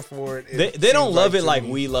care for it. They don't love it like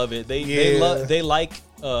we love it. They like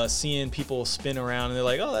seeing people spin around and they're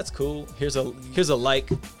like, oh, that's cool. Here's a like,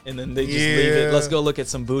 and then they just leave it. Let's go look at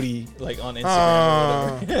some booty like on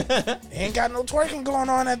Instagram or whatever. Ain't got no twerking going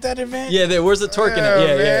on at that event. Yeah, where's the twerking?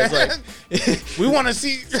 Yeah. It's like we want to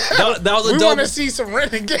see. that was a we dope. want to see some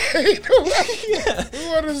renegade. We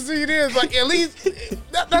want to see this. Like at least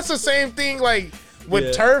that's the same thing. Like.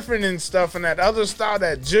 With turfing and stuff and that other style,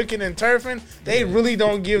 that juking and turfing, they really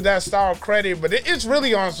don't give that style credit. But it's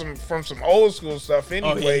really on from some old school stuff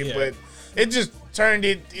anyway. But it just turned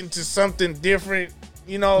it into something different.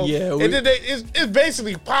 You know, it's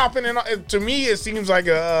basically popping, and to me, it seems like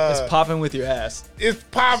it's popping with your ass. It's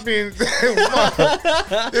popping.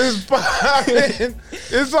 It's popping.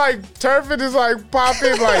 It's like turfing is like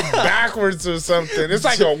popping like backwards or something. It's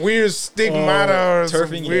like a weird stigmata or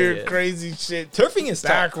turfing, some weird crazy shit. Turfing is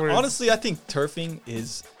backwards. Honestly, I think turfing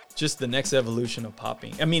is just the next evolution of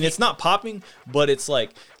popping. I mean, it's not popping, but it's like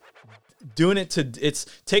doing it to. It's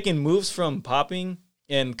taking moves from popping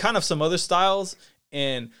and kind of some other styles.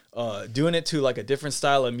 And doing it to like a different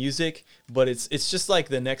style of music, but it's just like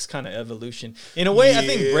the next kind of evolution. In a way, I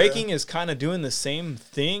think breaking is kind of doing the same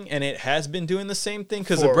thing, and it has been doing the same thing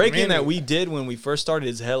because the breaking that we did when we first started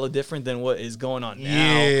is hella different than what is going on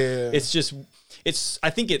now. Yeah. I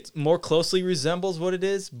think it more closely resembles what it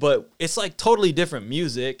is, but it's like totally different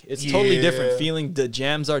music. It's totally different feeling. The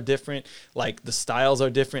jams are different, like the styles are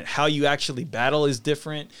different. How you actually battle is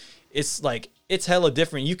different. It's like it's hella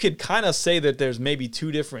different. You could kind of say that there's maybe two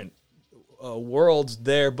different worlds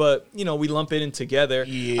there, but we lump it in together.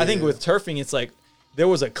 I think with turfing, it's like there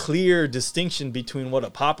was a clear distinction between what a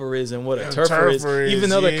popper is and what a turfer is, even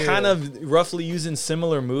though they're kind of roughly using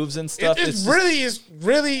similar moves and stuff. It really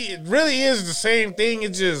is the same thing.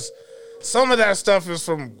 It's just some of that stuff is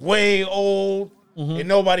from way old, and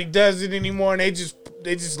nobody does it anymore, and they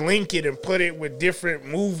just link it and put it with different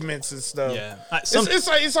movements and stuff. Yeah,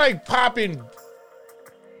 it's like popping,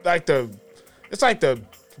 it's like the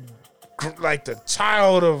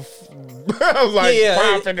child of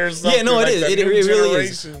popping or something. Yeah, no, it like is. It really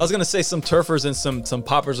is. I was gonna say some turfers and some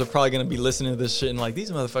poppers are probably gonna be listening to this shit and like these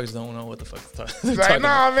motherfuckers don't know what the fuck they're talking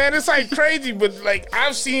about. Man, it's like crazy. But like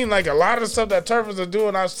I've seen like a lot of stuff that turfers are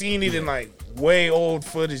doing. I've seen it in like way old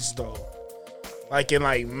footage though, like in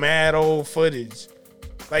like mad old footage.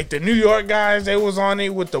 Like the New York guys, they was on it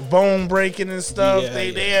with the bone breaking and stuff.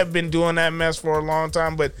 They have been doing that mess for a long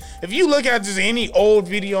time. But if you look at just any old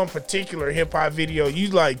video in particular, hip hop video, you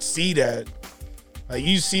like see that. Like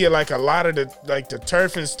you see it like a lot of the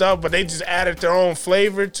turf and stuff, but they just added their own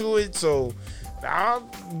flavor to it. So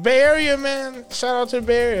Bay Area, man. Shout out to the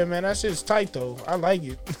Bay Area, man. That shit's tight though. I like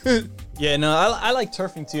it. Yeah, no, I like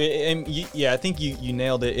turfing too, and I think you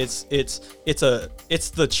nailed it. It's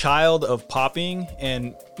the child of popping,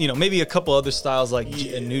 and maybe a couple other styles like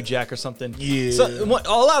a New Jack or something. Yeah, so a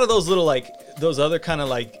lot of those little like those other kind of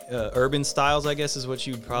like urban styles, I guess is what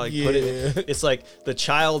you'd probably put it. It's like the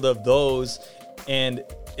child of those, and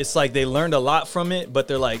it's like they learned a lot from it, but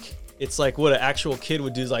they're like. It's like what an actual kid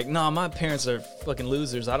would do is like, nah, my parents are fucking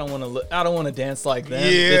losers. I don't want to dance like them.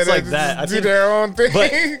 Yeah, it's like that. I do their own thing.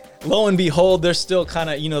 But lo and behold, they're still kind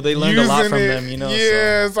of, they learned a lot from them, Yeah,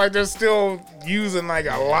 so. It's like they're still using like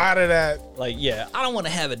a lot of that. Like, I don't want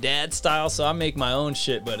to have a dad style, so I make my own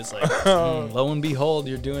shit. But it's like, lo and behold,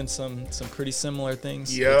 you're doing some pretty similar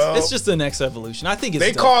things. Yeah, it's just the next evolution. I think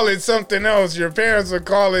they call it something else. Your parents would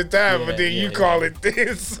call it that, but then you call it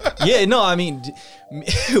this. Yeah, no, I mean,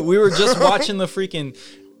 we were just watching the freaking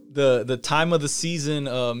the time of the season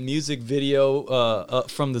music video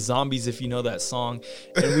from the Zombies, if you know that song,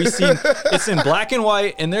 and we seen it's in black and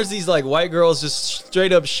white, and there's these like white girls just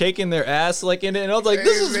straight up shaking their ass like in it, and I was like,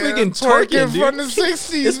 this is freaking twerking, dude. From the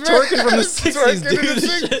 60s, it's twerking from the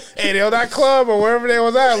 60s, dude. Hey, that club or wherever they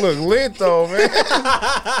was at look lit though, man.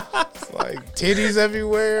 It's like titties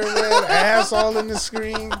everywhere, man, ass all in the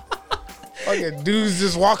screen. Fucking dudes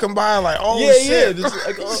just walking by like, shit. Just,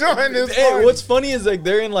 like, showing this hey, what's funny is like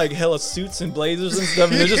they're in like hella suits and blazers and stuff,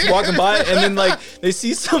 and they're just walking by, and then like they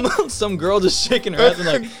see some girl just shaking her ass and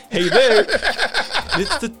like, hey there,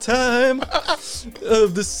 it's the time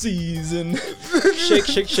of the season. Shake,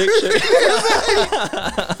 shake, shake, shake.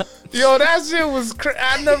 Yo, that shit was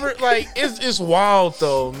I never like it's wild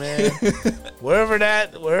though, man. Wherever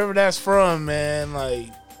that's from, man, like.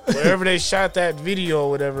 Wherever they shot that video or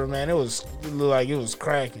whatever, man, it looked like it was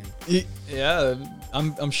cracking. Yeah,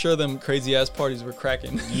 I'm sure them crazy ass parties were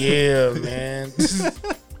cracking. Yeah, man.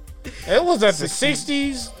 It was at the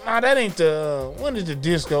 60s. Nah, that ain't the. When did the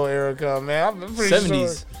disco era come, man? I'm pretty 70s. sure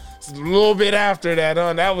it's a little bit after that.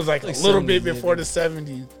 That was like a little 70s, bit before maybe. the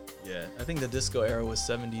 70s. Yeah, I think the disco era was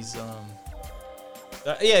 70s.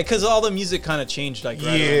 Yeah, because all the music kind of changed like right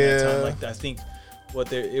around that time. Like I think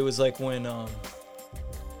it was like when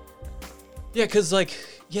yeah, because like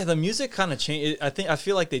the music kind of changed. I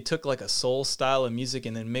feel like they took like a soul style of music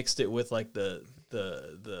and then mixed it with like the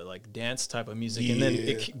like dance type of music, and then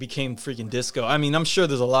it became freaking disco. I mean, I'm sure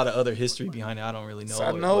there's a lot of other history behind it. I don't really know. So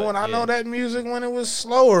I know that music when it was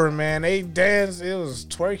slower, man. They danced, it was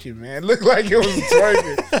twerking, man. It looked like it was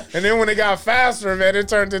twerking. And then when it got faster, man, it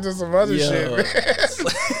turned into some other shit, man.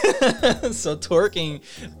 So twerking,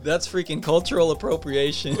 that's freaking cultural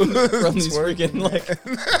appropriation from these freaking like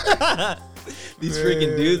these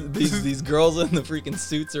freaking dudes, these girls in the freaking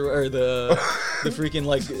suits or the freaking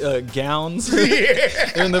like gowns.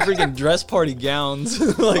 They're in the freaking dress party gowns.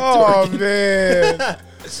 Like twerking. Man.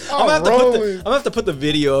 I'm gonna have to put the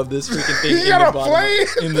video of this freaking thing You gotta play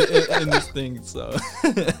in this thing. So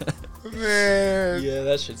man, yeah,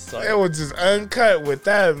 that shit sucks. It was just uncut with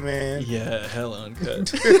that, man. Yeah, hell uncut.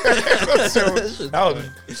 that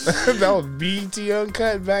was BET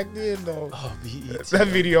uncut back then, though. Oh, BET. That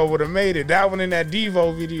video would have made it. That one in that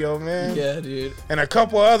Devo video, man. Yeah, dude. And a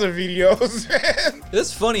couple other videos, man.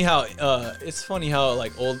 It's funny how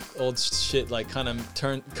like old shit like kind of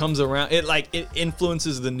comes around. It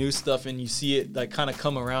influences the new stuff, and you see it like kind of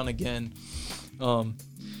come around again.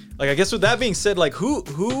 Like I guess with that being said, like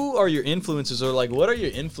who are your influences, or like what are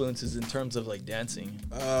your influences in terms of like dancing?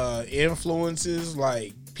 Influences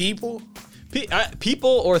like people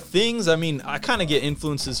or things. I mean, I kind of get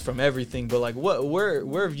influences from everything, but like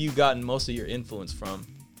where have you gotten most of your influence from?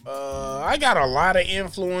 I got a lot of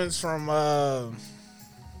influence from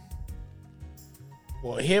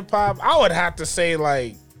hip hop. I would have to say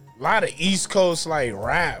like a lot of East Coast like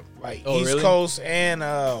rap, like East really? Coast and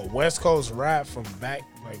West Coast rap from back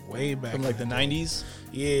like way back From like the 90s?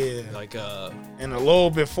 Yeah. Like and a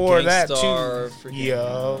little before that too. Freaking,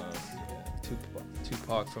 yeah.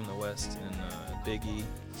 Tupac from the West and Biggie.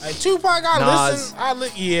 Like Tupac, Nas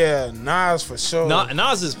for sure.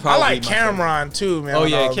 Nas is probably. I like Cameron too, man. Oh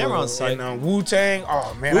yeah, Cameron's tight. And Wu-Tang.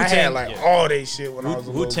 Oh man, I had like all they shit when I was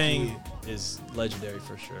a little Wu-Tang kid. is legendary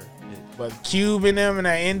for sure. But Cube and them and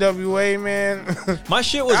that NWA, man. My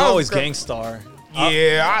shit was always Gangstar.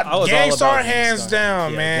 Yeah, I was all Gangstar about hands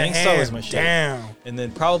down, man. Gangstar was my shit. Down. And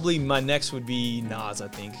then probably my next would be Nas, I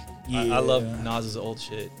think. Yeah. I love Nas's old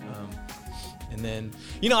shit. And then,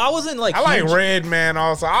 I wasn't like. I like Redman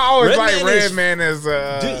also. I always like Redman as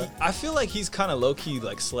dude, I feel like he's kind of low key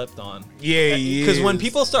like slept on. Yeah, because when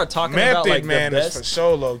people start talking about like Man the best, is for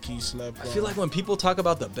sure low key slept on. I feel like when people talk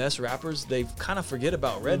about the best rappers, they kind of forget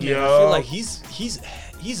about Redman. Yo. I feel like he's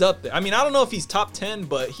up there. I mean, I don't know if he's top 10,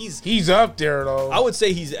 but he's up there though. I would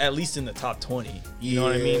say he's at least in the top 20. You know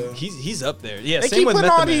what I mean? He's up there. Yeah, they same keep with putting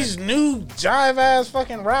Method all Man. these new jive ass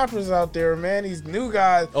fucking rappers out there, man. These new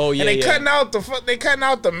guys. Oh yeah, and they yeah. cutting out the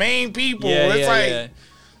main people. Yeah, It's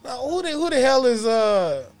who the hell is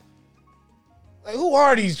like, who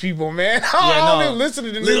are these people, man? I don't even listen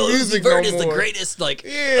to the new music Lil Uzi Vert no is more. the greatest of all time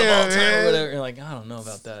man. or whatever. You're like, I don't know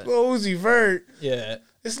about that. Lil Uzi Vert. Yeah.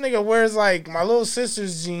 This nigga wears like my little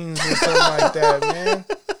sister's jeans or something like that, man.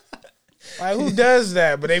 Like, who does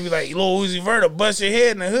that? But they be like, Lil Uzi Vert will bust your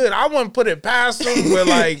head in the hood. I wouldn't put it past them, but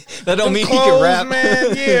like that don't mean clothes, he can rap,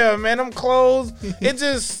 man. Yeah, man, them clothes.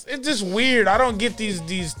 It's just weird. I don't get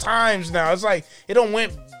these times now. It's like it don't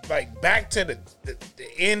went like back to the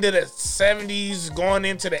end of the 70s, going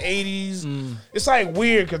into the 80s. It's like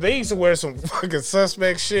weird because they used to wear some fucking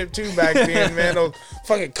suspect shit too back then, man. Those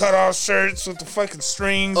fucking cut off shirts with the fucking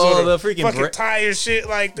strings or the freaking fucking tire shit,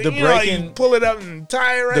 like you pull it up and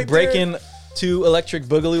tie it right there. The breaking to Electric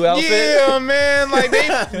Boogaloo outfit. Yeah, man. Like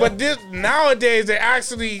but this nowadays they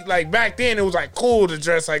actually like back then it was like cool to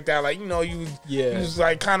dress like that. Like you was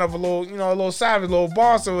like kind of a little savage, a little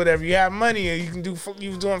boss or whatever. You have money and you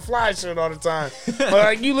was doing fly shit all the time. But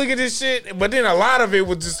like you look at this shit, but then a lot of it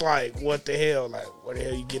was just like, what the hell? Like where the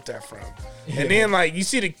hell you get that from? And then like you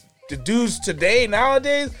see the dudes today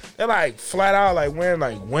nowadays, they're like flat out like wearing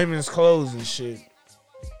like women's clothes and shit.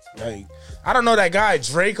 Like. I don't know that guy,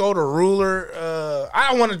 Draco the Ruler.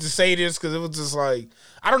 I wanted to say this because it was just like,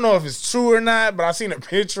 I don't know if it's true or not, but I seen a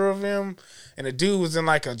picture of him and the dude was in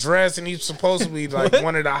like a dress and he's supposed to be like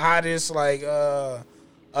one of the hottest, like,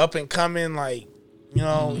 up and coming, like,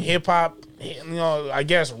 hip hop, I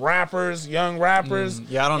guess rappers, young rappers.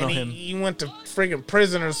 Yeah, I don't know him. He went to friggin'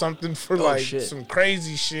 prison or something for some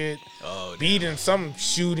crazy shit. Oh, beating some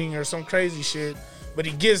shooting or some crazy shit. But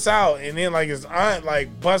he gets out, and then like his aunt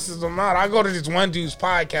like busts him out. I go to this one dude's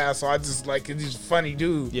podcast, so I just like he's a funny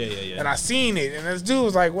dude. Yeah. And I seen it, and this dude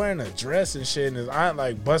was like wearing a dress and shit, and his aunt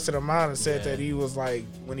like busted him out and said that he was like,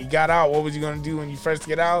 when he got out, what was you gonna do when you first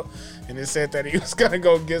get out? And it said that he was gonna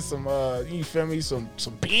go get some, you feel me, some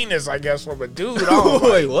penis, I guess, from a dude.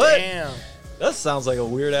 Wait, what? Damn. That sounds like a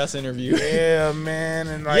weird ass interview. Yeah, man,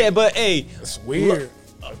 and like but hey, it's weird.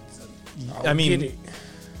 I mean,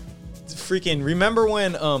 freaking remember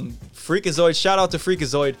when Freakazoid, shout out to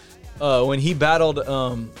Freakazoid, when he battled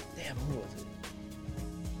damn, who was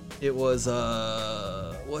it? It was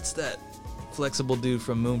what's that flexible dude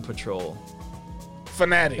from Moon Patrol?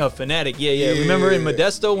 Fnatic. Oh, Fnatic, yeah. Remember in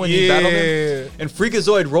Modesto when he battled him? And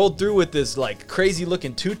Freakazoid rolled through with this like crazy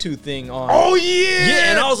looking tutu thing on. Oh yeah!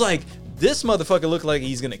 Yeah, and I was like, this motherfucker looked like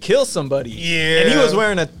he's gonna kill somebody. Yeah. And he was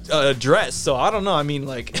wearing a dress, so I don't know. I mean,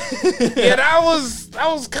 like, yeah, that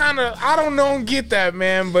was kind of, I don't get that,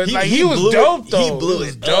 man, but he was dope though. He blew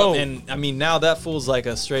it dope. up, and I mean, now that fool's like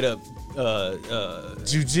a straight up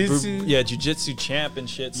jiu-jitsu. Jiu-jitsu champ and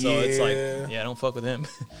shit. So it's like, yeah, don't fuck with him.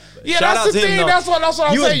 Yeah, that's the thing. Him, that's what I'm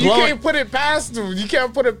saying. You blowing. can't put it past him. You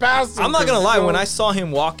can't put it past him. I'm not gonna lie. When I saw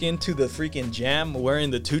him walk into the freaking jam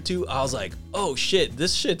wearing the tutu, I was like, "Oh shit,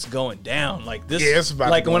 this shit's going down." Like this. Yeah, it's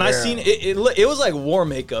about like to go when down. I seen it, it was like war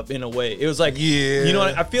makeup in a way. It was like, you know,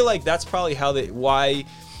 I feel like that's probably why.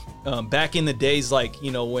 Back in the days, like,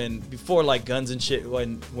 you know, before like guns and shit,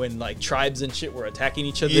 when like tribes and shit were attacking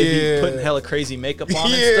each other, they'd be putting hella crazy makeup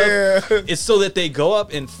on and stuff. It's so that they go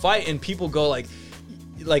up and fight, and people go like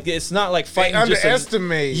it's not like fighting. They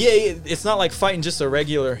underestimate. It's not like fighting just a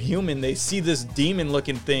regular human. They see this demon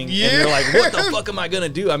looking thing, and they're like, "What the fuck am I gonna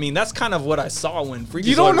do?" I mean, that's kind of what I saw when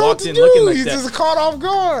Freakazoid walked in looking like that. He's just caught off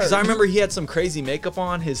guard. Because I remember he had some crazy makeup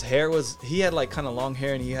on. His hair he had like kind of long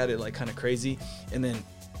hair, and he had it like kind of crazy, and then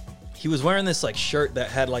he was wearing this like shirt that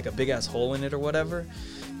had like a big ass hole in it or whatever,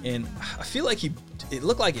 and I feel like it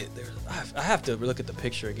looked like it. I have to look at the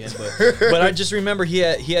picture again, but I just remember he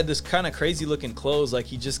had this kind of crazy looking clothes, like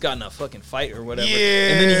he just got in a fucking fight or whatever,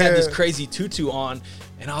 and then he had this crazy tutu on,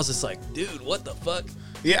 and I was just like, dude, what the fuck?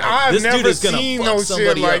 Yeah, like, I've never seen no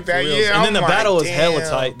shit like that. Yeah, and then the battle was hella damn.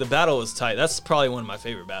 tight. The battle was tight. That's probably one of my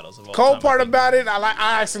favorite battles of all Cool time. part about it,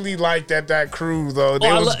 I actually liked that crew though. They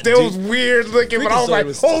dude, was weird looking, but I was like,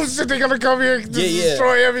 oh shit, they're gonna come here and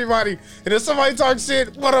destroy everybody. And if somebody talks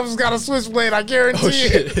shit, one of them's got a switchblade. I guarantee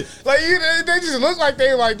it. Like they just look like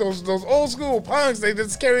they like those old school punks. They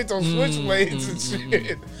just carried those switchblades and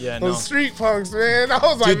shit. Yeah, those street punks, man. I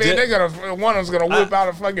was like, dude, man, one of them's gonna whip out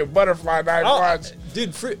a fucking butterfly knife. Watch.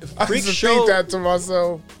 Dude, Freak Show. Think that to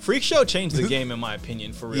myself. Freak Show changed the game in my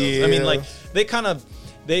opinion, for real. Yeah. I mean, like they kind of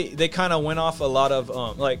went off a lot of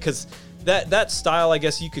like, because that style, I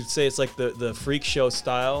guess you could say it's like the Freak Show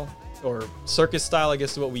style or circus style, I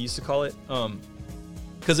guess is what we used to call it.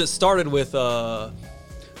 Because it started with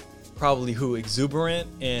probably Exuberant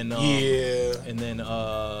and and then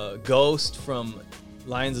Ghost from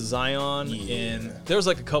Lions of Zion, and there was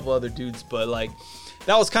like a couple other dudes, but like.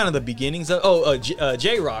 That was kind of the beginnings of.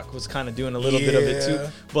 J-Rock was kind of doing a little bit of it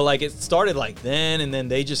too, but like it started like then, and then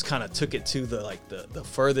they just kind of took it to the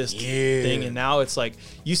furthest thing, and now it's like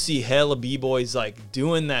you see hella b-boys like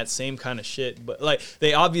doing that same kind of shit, but like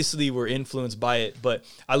they obviously were influenced by it. But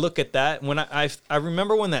I look at that when I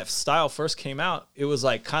remember when that style first came out, it was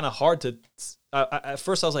like kind of hard to. At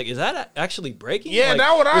first I was like, is that actually breaking? Yeah, like,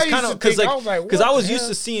 that's what I used to think. Like, I was like, because I was used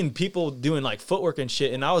to seeing people doing like footwork and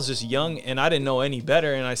shit, and I was just young and I didn't know any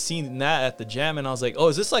better, and I seen that at the jam, and I was like, oh,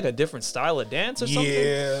 is this like a different style of dance or something?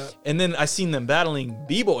 Yeah. And then I seen them battling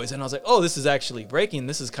b-boys, and I was like, oh, this is actually breaking.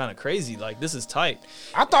 This is kind of crazy. Like this is tight.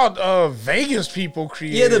 I thought Vegas people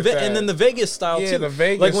created that. And then the Vegas style too. The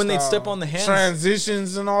Vegas like when style. they'd step on the hands,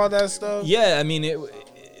 transitions and all that stuff. Yeah, I mean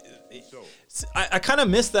I kind of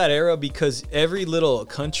miss that era because every little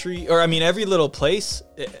country, or I mean every little place,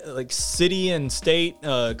 like city and state,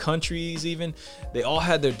 countries even, they all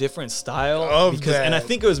had their different style. And I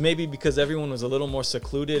think it was maybe because everyone was a little more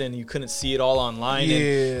secluded and you couldn't see it all online. Yeah.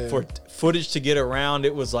 And for footage to get around,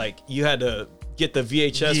 it was like you had to get the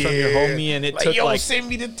VHS from your homie, and it took like send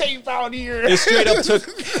me the tape out here. It straight up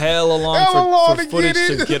took hella long for footage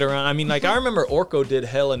to get around. I mean, like I remember Orko did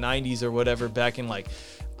hella 90s or whatever back in like,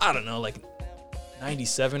 I don't know, like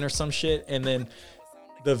 97 or some shit, and then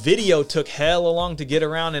the video took hella long to get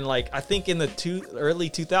around, and like I think in the early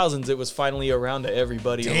 2000s it was finally around to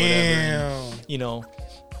everybody or whatever, you know,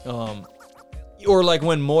 or like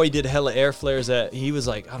when Moy did hella air flares he was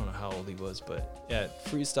like, I don't know how old he was, but yeah,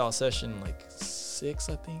 freestyle session like 6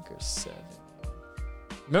 I think or 7.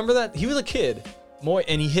 Remember that? He was a kid, Moy,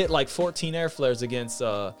 and he hit like 14 air flares against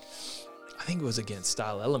I think it was against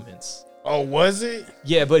Style Elements. Oh, was it?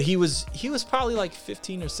 Yeah, but he was probably like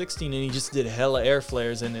 15 or 16, and he just did hella air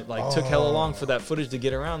flares, and it like took hella long for that footage to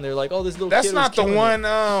get around. They're like, oh, this little That's kid not the one.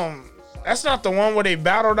 it. That's not the one where they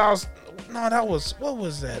battled out. No, that was, what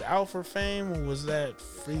was that? Out for Fame, or was that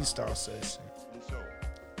Freestyle Session?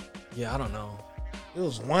 Yeah, I don't know. It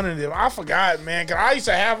was one of them. I forgot, man. Cause I used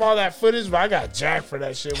to have all that footage, but I got jacked for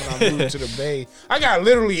that shit when I moved to the Bay. I got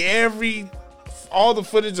literally all the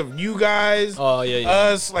footage of you guys,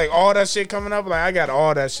 us, like all that shit coming up. Like I got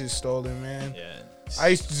all that shit stolen, man. Yeah. I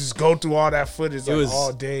used to just go through all that footage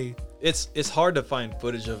all day. It's hard to find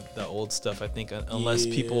footage of the old stuff, I think, unless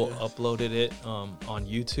people uploaded it on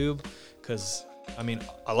YouTube, because I mean,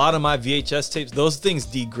 a lot of my VHS tapes, those things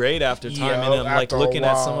degrade after time, and I'm like looking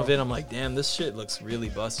at some of it, I'm like, damn, this shit looks really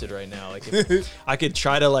busted right now. Like, if I could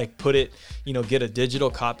try to like put it, get a digital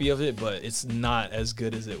copy of it, but it's not as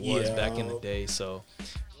good as it was back in the day. So,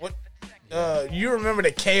 what? You remember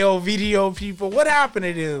the KO video people? What happened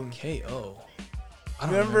to them? KO. I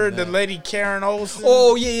don't remember the lady Karen Olsen?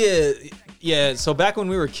 Oh yeah. So back when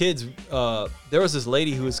we were kids, there was this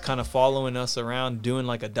lady who was kind of following us around, doing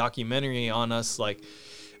like a documentary on us. Like,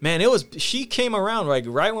 man, she came around like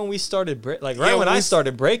right when we started, I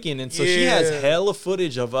started breaking, and so she has hella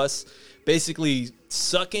footage of us basically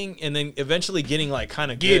sucking and then eventually getting like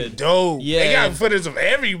kind of good. Dope. Yeah, they got footage of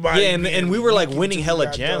everybody. Yeah, and we were like winning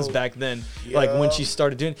hella jams back then, like when she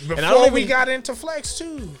started doing. Before we got into Flex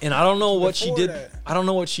too. And I don't know what she did. I don't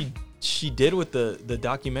know what she did with the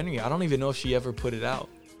documentary. I don't even know if she ever put it out.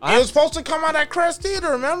 It was supposed to come out at Crest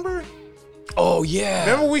Theater, remember? Oh yeah.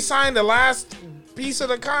 Remember we signed the last piece of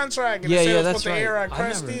the contract and it said it was supposed to air at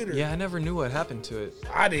Crest Theater. Yeah, I never knew what happened to it.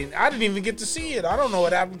 I didn't even get to see it. I don't know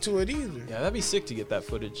what happened to it either. Yeah, that'd be sick to get that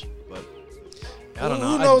footage, but I don't know.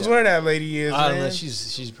 Who knows where that lady is, I don't know.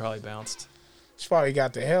 She's probably bounced. She probably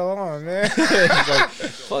got the hell on, man. Like,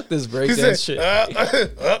 fuck this breakdance shit.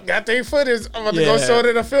 Got their footage. I'm about to go show it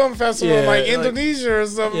at a film festival in like Indonesia or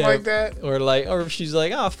something like that. Or she's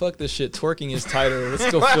like, oh, fuck this shit. Twerking is tighter.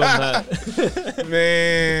 Let's go film that.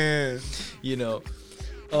 Man.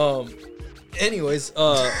 Anyways,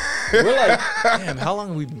 we're like, damn, how long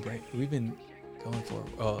have we been we've been going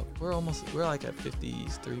for? We're like at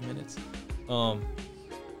 53 minutes. What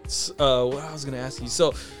I was gonna ask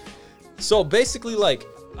you. So basically, like,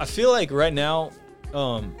 I feel like right now,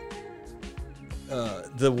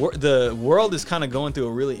 the world is kind of going through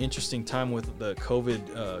a really interesting time with the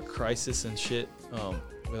COVID crisis and shit,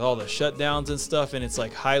 with all the shutdowns and stuff, and it's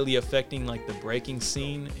like highly affecting like the breaking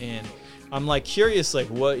scene. And I'm like curious, like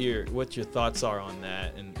what your thoughts are on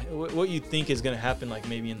that, and what you think is gonna happen, like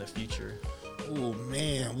maybe in the future. Oh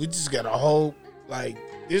man, we just gotta hope like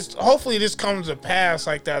this. Hopefully, this comes to pass,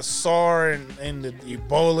 like that SARS and the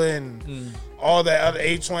Ebola and all that other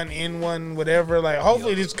H1N1 whatever. Like,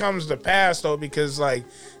 hopefully, this comes to pass though, because like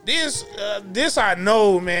this I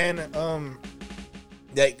know, man.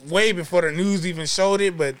 Like way before the news even showed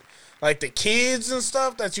it, but like the kids and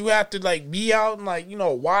stuff that you have to like be out and like,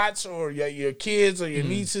 watch, or your kids or your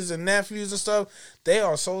nieces and nephews and stuff, they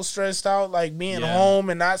are so stressed out, like being home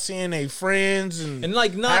and not seeing their friends and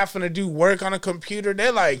like not having to do work on a computer.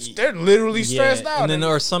 They're literally stressed out. And then there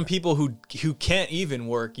are some people who can't even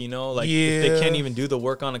work, like if they can't even do the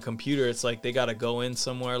work on a computer, it's like they got to go in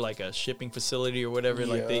somewhere like a shipping facility or whatever.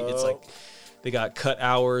 Like it's like they got cut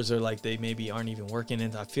hours, or like they maybe aren't even working.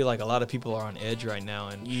 And I feel like a lot of people are on edge right now.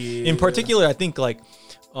 And in particular, I think like,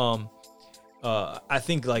 I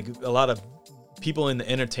think like a lot of people in the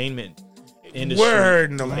entertainment industry, we're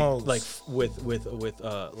hurting the most. Like with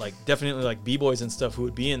like definitely like b-boys and stuff who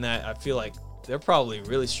would be in that. I feel like they're probably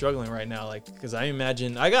really struggling right now. Like, because I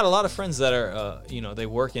imagine I got a lot of friends that are, they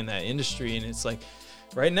work in that industry, and it's like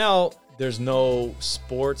right now there's no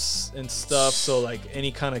sports and stuff. So like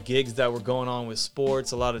any kind of gigs that were going on with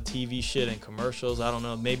sports, a lot of TV shit and commercials, I don't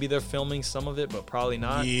know. Maybe they're filming some of it, but probably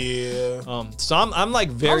not. Yeah. So I'm like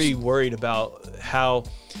very worried about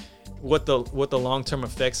what the long-term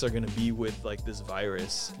effects are going to be with like this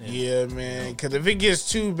virus. And, yeah, man. Because if it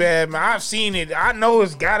gets too bad, man, I've seen it. I know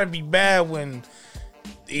it's got to be bad when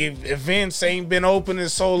events ain't been open in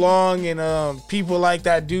so long, and people like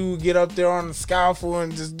that dude get up there on the scaffold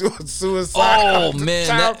and just do a suicide. Oh man,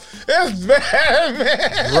 that's bad,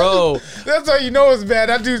 man, bro. That's how you know it's bad.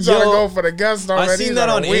 That dude's trying to go for the guns already. I seen that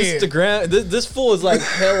on Instagram. This fool is like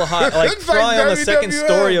hella hot, like probably on the second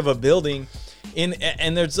story of a building.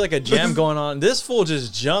 and there's like a jam going on. This fool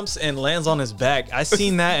just jumps and lands on his back. I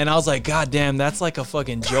seen that and I was like, God damn, that's like a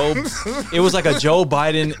fucking Joe. It was like a Joe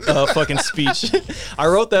Biden fucking speech. I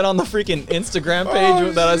wrote that on the freaking Instagram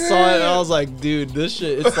page that I saw it, and I was like, dude, this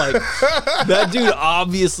shit. It's like that dude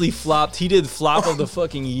obviously flopped. He did flop of the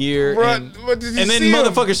fucking year, and then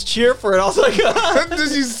motherfuckers cheer for it. I was like,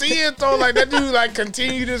 did you see it though? Like that dude like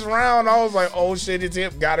continued his round. I was like, oh shit, his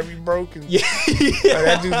hip gotta be broken. Yeah. Like,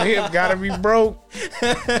 that dude's hip gotta be broke.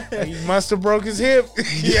 He must have broke his hip.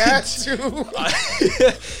 He had to.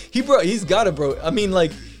 He's gotta broke. I mean,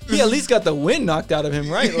 like, he at least got the wind knocked out of him,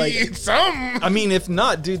 right? Like something. I mean, if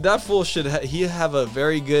not, dude, that fool should he have a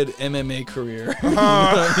very good MMA career.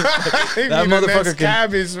 That motherfucker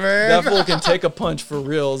cabbage, man. That fool can take a punch for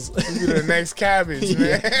reals. Be the next cabbage,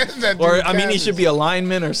 man. Or I mean, he should be a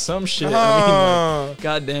lineman or some shit. I mean, like,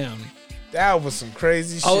 goddamn. That was some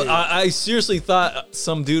crazy shit. I seriously thought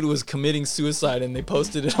some dude was committing suicide and they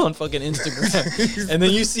posted it on fucking Instagram. And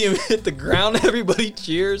then you see him hit the ground, everybody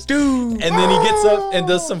cheers. Dude. And then he gets up and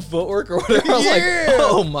does some footwork or whatever. I was like,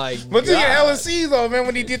 oh my God. But you get hella see though, man,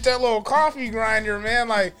 when he did that little coffee grinder, man,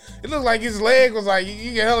 like, it looked like his leg was like,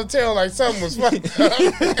 you can hella tell like something was fucked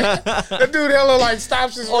up. That dude hella like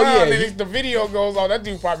stops his round and the video goes on. That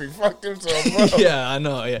dude probably fucked himself up. Yeah, I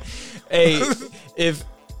know, yeah. Hey,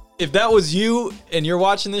 if that was you and you're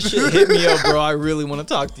watching this shit, hit me up, bro. I really want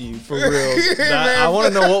to talk to you for real. I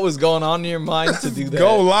want to know what was going on in your mind to do that.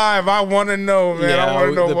 Go live. I want to know, man. I want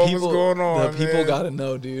to know what was going on. The people got to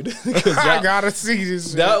know, dude. I got to see this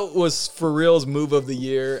shit. That was for real's move of the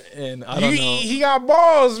year, and I don't know. He got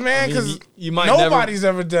balls, man, because nobody's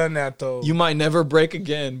ever done that, though. You might never break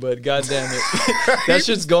again, but goddamn it. That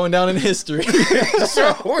shit's going down in history.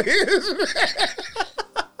 So is, man.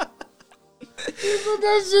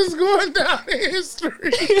 That's just going down in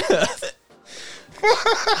history.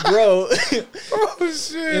 Bro, oh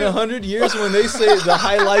shit. In 100 years when they say the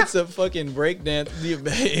highlights of fucking breakdance,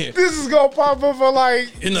 this is gonna pop up for like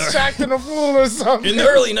Shaq and the Fool or something. In the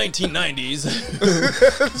early 1990s,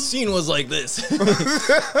 the scene was like this.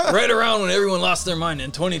 Right around when everyone lost their mind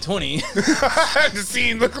in 2020. The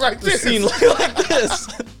scene looked like this. The scene looked like this.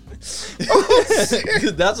 Oh,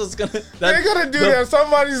 that's what's gonna. They're gonna do that.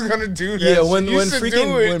 Somebody's gonna do that. Yeah,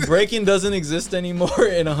 when breaking doesn't exist anymore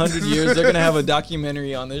in 100 years, they're gonna have a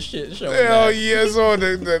documentary on this shit showing. Hell yeah! So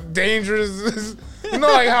the dangerous. You know,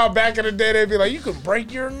 like how back in the day they'd be like, you could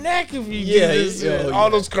break your neck if you do this.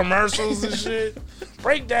 All those commercials and shit.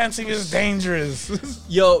 Breakdancing is dangerous.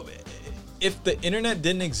 Yo. If the internet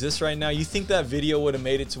didn't exist right now, you think that video would have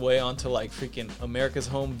made its way onto like freaking America's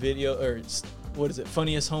Home Video or what is it,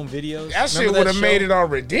 Funniest Home Videos? That shit would have made it all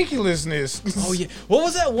ridiculousness. Oh yeah, what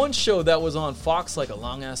was that one show that was on Fox like a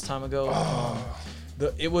long ass time ago?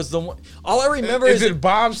 It was the one. All I remember is it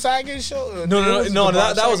Bob Saget show? No.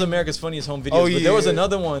 That was America's Funniest Home Videos. Oh, yeah. But there was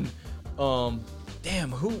another one. Damn,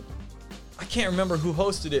 who? I can't remember who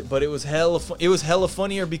hosted it, but it was hella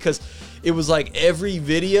funnier because it was like every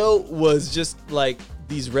video was just like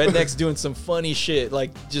these rednecks doing some funny shit,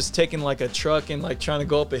 like just taking like a truck and like trying to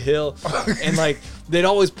go up a hill, and like they'd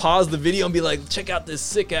always pause the video and be like, check out this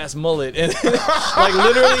sick ass mullet, and like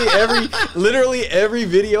literally every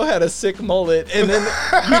video had a sick mullet, and then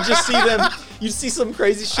you just see them. You see some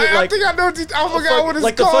crazy shit I think I know. I forgot what it's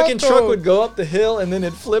like called. The fucking truck would go up the hill and then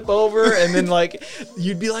it'd flip over and then like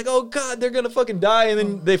you'd be like, oh god, they're gonna fucking die, and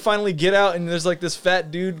then they finally get out and there's like this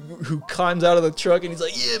fat dude who climbs out of the truck and he's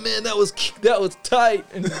like, yeah man, that was tight,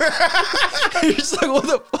 and you're just like, what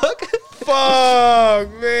the fuck?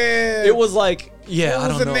 Fuck man. It was like, yeah, what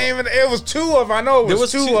was I don't know. Name of it was two of them. I know it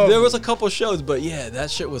was two of them. There was a couple shows, but yeah,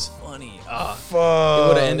 that shit was funny. Fuck. It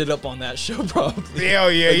would have ended up on that show probably. Hell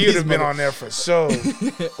yeah, like you'd have been on there for sure.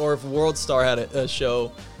 Or if World Star had a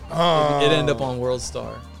show, it ended up on World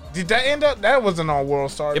Star. Did that end up? That wasn't on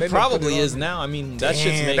World Star. It probably is now. I mean, that's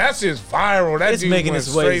just viral. That dude making went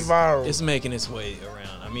its way straight viral. It's making its way around.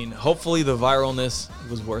 I mean, hopefully the viralness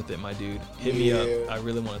was worth it, my dude. Hit me up. I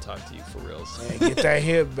really want to talk to you for reals. Man, get that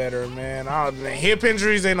hip better, man. Hip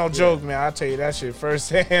injuries ain't no joke, man. I'll tell you that shit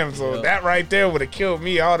firsthand. So that right there would have killed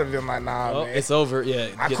me. I would have been like, nah, man. It's over. Yeah.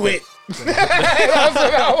 I quit. That's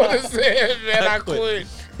what I would have said, man. I quit.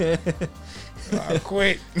 I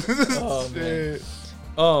quit. Oh,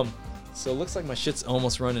 man. So it looks like my shit's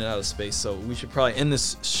almost running out of space, so we should probably end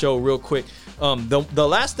this show real quick. The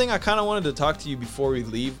last thing I kind of wanted to talk to you before we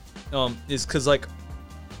leave is because, like,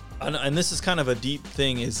 and this is kind of a deep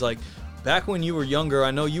thing, is like, back when you were younger,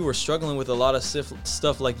 I know you were struggling with a lot of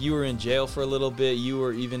stuff, like you were in jail for a little bit, you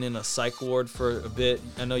were even in a psych ward for a bit.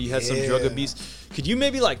 I know you had some drug abuse. Could you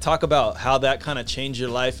maybe, like, talk about how that kind of changed your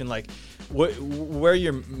life and, like, where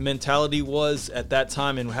your mentality was at that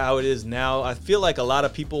time and how it is now. I feel like a lot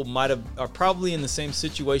of people are probably in the same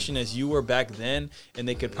situation as you were back then, and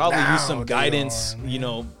they could probably use some guidance, you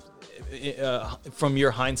know, from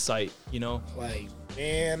your hindsight, you know. Like,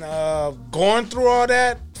 man, going through all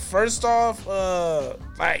that. First off,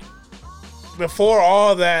 like before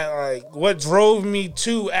all that, like what drove me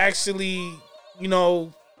to actually, you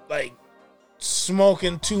know, like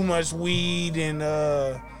smoking too much weed and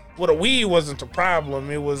well, the weed wasn't the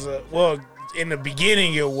problem. It was well, in the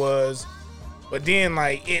beginning it was, but then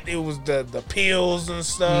like it was the pills and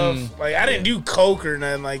stuff. Like I didn't do coke or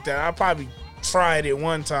nothing like that. I probably tried it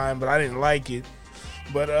one time, but I didn't like it.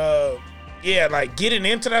 But yeah, like getting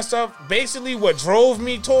into that stuff. Basically, what drove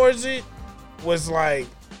me towards it was like,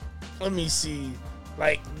 let me see,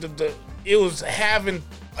 like it was having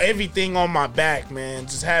everything on my back, man.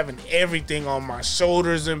 Just having everything on my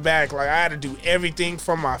shoulders and back. Like I had to do everything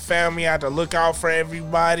for my family. I had to look out for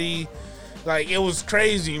everybody. Like it was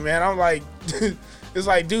crazy, man. I'm like, it's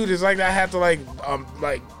like, dude, it's like I had to like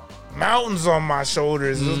mountains on my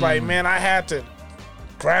shoulders. It was like, man, I had to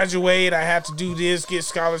graduate. I had to do this, get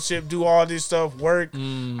scholarship, do all this stuff, work.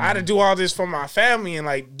 I had to do all this for my family. And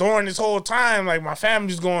like during this whole time, like my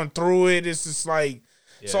family's going through it. It's just like,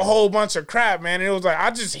 it's a whole bunch of crap, man. It was like,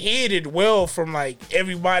 I just hid it well from like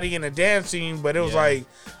everybody in the dance scene, but it was like,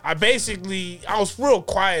 I was real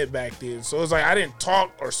quiet back then. So it was like, I didn't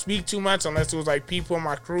talk or speak too much unless it was like people in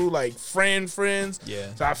my crew, like friends.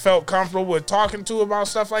 Yeah. So I felt comfortable with talking to about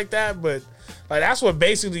stuff like that. But like, that's what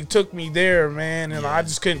basically took me there, man. And I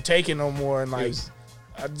just couldn't take it no more. And like,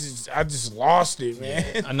 I just lost it, man.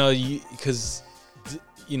 Yeah. I know you, because,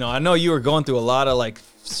 you know, I know you were going through a lot of like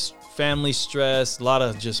family stress, a lot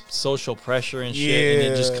of just social pressure and shit,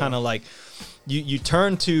 and it just kind of like you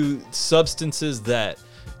turn to substances that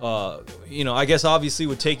you know, I guess obviously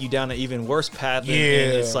would take you down an even worse path. And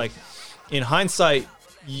it's like, in hindsight,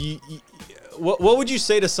 what would you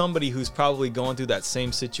say to somebody who's probably going through that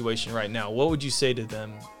same situation right now? What would you say to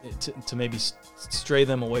them to maybe stray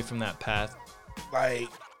them away from that path? Like,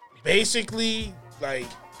 basically, like,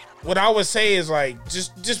 what I would say is like,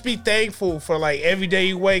 just be thankful for like every day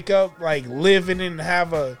you wake up, like living and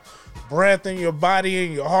have a breath in your body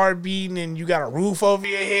and your heart beating, and you got a roof over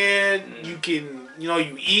your head. You can, you know,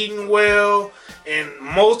 you eating well, and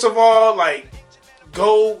most of all, like,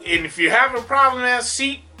 go, and if you have a problem, man,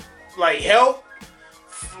 seek like help,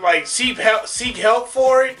 like seek help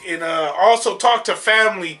for it, and also talk to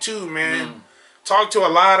family too, man. Talk to a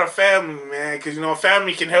lot of family, man, because, you know,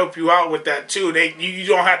 family can help you out with that, too. You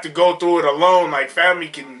don't have to go through it alone. Like, family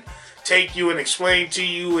can take you and explain to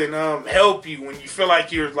you and help you when you feel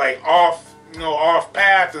like you're, like, off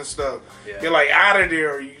path and stuff. Yeah. You're, like, out of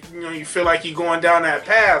there. Or you feel like you're going down that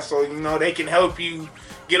path. So, you know, they can help you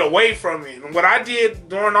get away from it. And what I did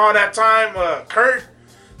during all that time, Kurt,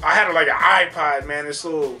 I had, like, an iPod, man. This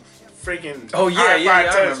little freaking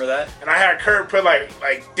I remember that. And I had Kurt put like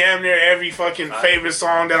damn near every fucking favorite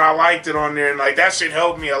song that I liked it on there, and like that shit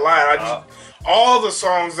helped me a lot. All the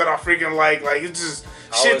songs that I freaking like it's just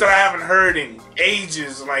shit that I haven't heard in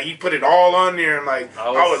ages, and like he put it all on there, and like I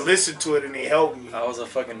would listen to it and it helped me. I was a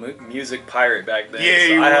fucking music pirate back then.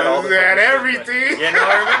 Yeah, so I had everything. Yeah, no,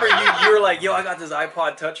 I remember you were like, yo, I got this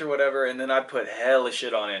iPod Touch or whatever, and then I put hella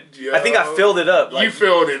shit on it. Yo, I think I filled it up. Like, you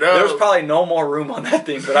filled it up. There was probably no more room on that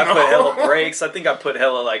thing, but I put hella breaks. I think I put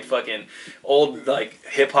hella like fucking old like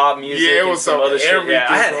hip hop music and some other shit. Yeah,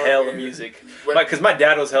 I had hella music. Because my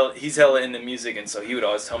dad was he's hella into music, and so he would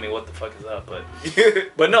always tell me what the fuck is up.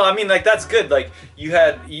 But no, I mean, like, that's good. Like, you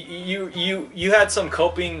had some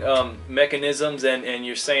coping mechanisms, and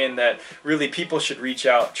you're saying that really people should reach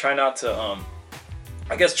out. Try not to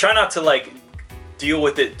like deal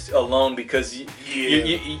with it alone, because you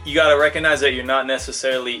got to recognize that you're not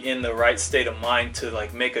necessarily in the right state of mind to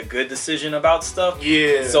like make a good decision about stuff.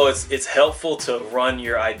 Yeah. So it's helpful to run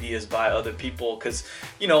your ideas by other people, because,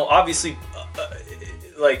 you know, obviously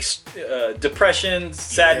like depression,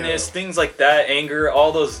 sadness, things like that, anger,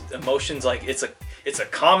 all those emotions, like it's a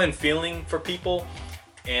common feeling for people.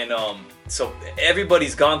 And so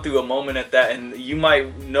everybody's gone through a moment at that, and you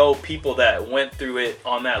might know people that went through it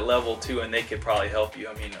on that level too, and they could probably help you.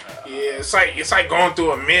 I mean, it's like going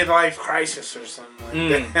through a midlife crisis or something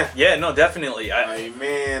like that. Yeah, no, definitely.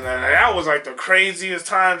 Man, that was like the craziest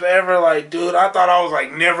times ever. Like, dude, I thought I was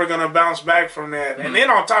like never gonna bounce back from that. And then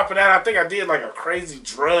on top of that, I think I did like a crazy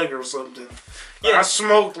drug or something. Like, I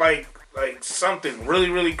smoked like something really,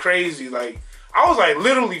 really crazy. Like, I was like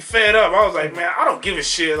literally fed up. I was like, man, I don't give a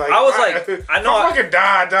shit. Like I was like, I know, I fucking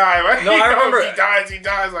die. Like, no, I remember. He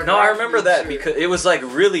dies. Like, no, I remember that because it was like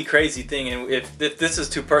really crazy thing. And if this is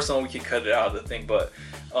too personal, we could cut it out of the thing. But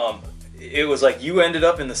it was like you ended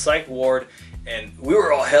up in the psych ward, and we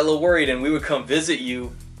were all hella worried. And we would come visit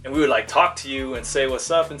you, and we would like talk to you and say what's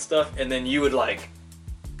up and stuff. And then you would like.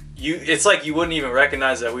 It's like you wouldn't even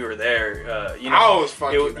recognize that we were there. You know, I was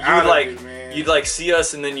fucking out of it, man. You'd like see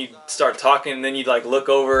us, and then you'd start talking, and then you'd like look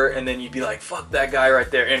over, and then you'd be like, "Fuck that guy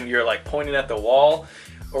right there," and you're like pointing at the wall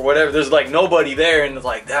or whatever. There's like nobody there, and it's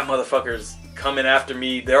like that motherfucker's coming after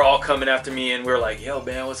me. They're all coming after me, and we're like, "Yo,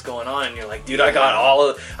 man, what's going on?" And you're like, "Dude, I got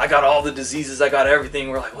all the diseases, I got everything."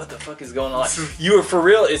 We're like, "What the fuck is going on?" Like, you were for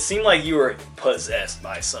real. It seemed like you were possessed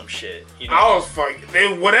by some shit. You know? I was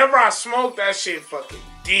fucking. Whatever I smoked, that shit fucking.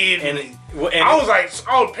 And I was like,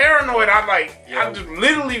 I was paranoid. I just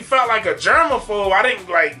literally felt like a germaphobe. I didn't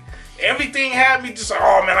like everything had me just like,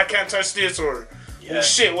 oh man, I can't touch this or oh,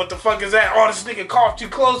 shit, what the fuck is that? Oh, this nigga coughed too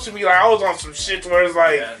close to me. Like I was on some shit where it's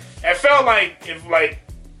like it felt like if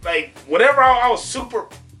like whatever I was super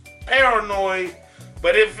paranoid,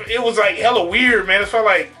 but if it was like hella weird, man. It felt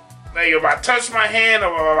like if I touched my hand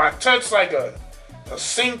or if I touched like a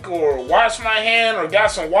sink or wash my hand or got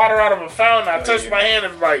some water out of a fountain, I touched my hand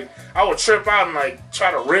and like I would trip out and like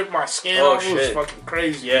try to rip my skin off. It was fucking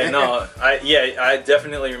crazy. Yeah, man. no, I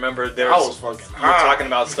definitely remember I was fucking you were talking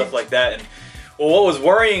about stuff like that, and well, what was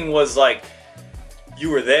worrying was like you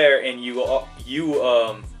were there and you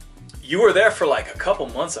were there for like a couple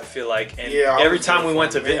months, I feel like, and every time we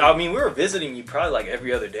went to I mean, we were visiting you probably like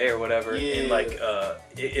every other day or whatever, and like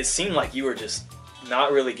it seemed like you were just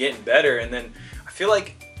not really getting better, and then I feel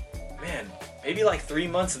like, man, maybe like 3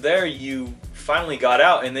 months there, you finally got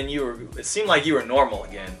out, and then it seemed like you were normal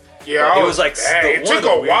again. Yeah, it was like it took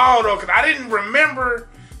a while though, cause I didn't remember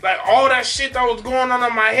like all that shit that was going on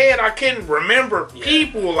in my head. I couldn't remember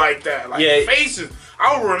people like that, like faces.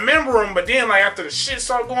 I would remember them, but then like after the shit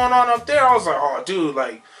started going on up there, I was like, oh, dude,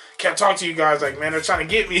 like. Can't talk to you guys, like, man, they're trying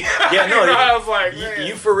to get me. Yeah, no, I was like,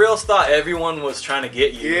 you for real thought everyone was trying to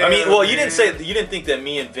get you. Yeah, I mean, well, you didn't think that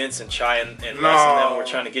me and Vince and Chai and Les and them were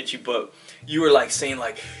trying to get you, but you were like saying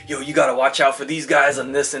like, yo, you gotta watch out for these guys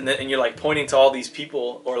and this and that, and you're like pointing to all these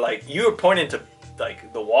people, or like you were pointing to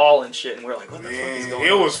like the wall and shit, and we're like, what the fuck is going on?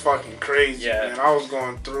 It was fucking crazy, man. I was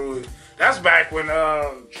going through it. That's back when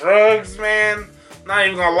drugs, man. Not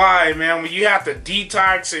even gonna lie, man. When you have to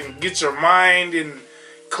detox and get your mind and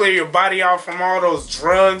clear your body out from all those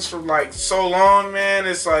drugs for like so long, man.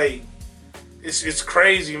 It's like it's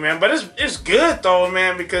crazy, man. But it's good though,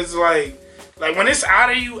 man, because like when it's out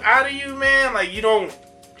of you, man, like you don't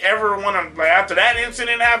ever want to like after that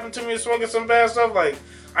incident happened to me smoking some bad stuff, like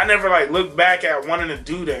I never like looked back at wanting to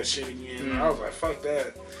do that shit again. I was like, fuck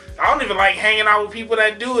that. I don't even like hanging out with people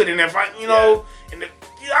that do it, and if I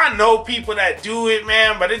I know people that do it,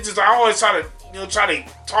 man, but it's just I always try to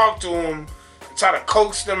talk to them. Try to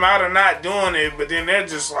coax them out of not doing it, but then they're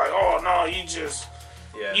just like, oh no, you just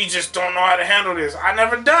don't know how to handle this. I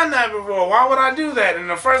never done that before. Why would I do that? And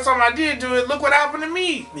the first time I did do it, look what happened to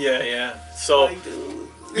me. Yeah. So, like,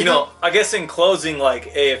 you know, I guess in closing, like,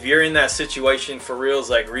 hey, if you're in that situation for reals,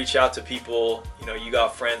 like, reach out to people. You know, you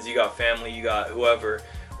got friends, you got family, you got whoever,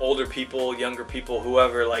 older people, younger people,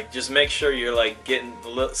 whoever. Like, just make sure you're like getting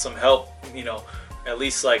some help. You know, at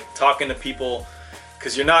least like talking to people.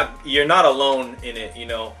 Because you're not alone in it, you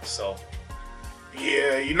know, so.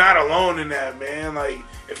 Yeah, you're not alone in that, man. Like,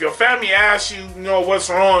 if your family asks you, you know, what's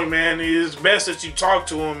wrong, man, it's best that you talk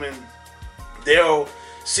to them and they'll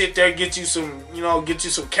sit there, get you some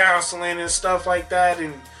counseling and stuff like that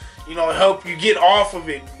and, you know, help you get off of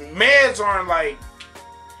it. Meds aren't like,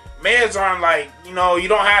 you know, you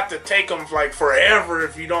don't have to take them like forever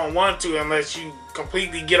if you don't want to unless you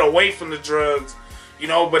completely get away from the drugs. You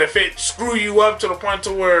know, but if it screw you up to the point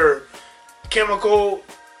to where chemical,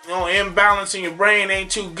 you know, imbalance in your brain ain't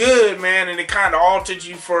too good, man, and it kind of altered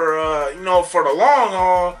you for, you know, for the long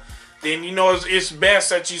haul, then, you know, it's best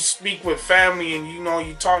that you speak with family and, you know,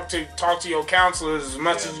 you talk to your counselors as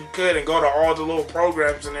much as you could and go to all the little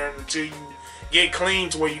programs in there until you get clean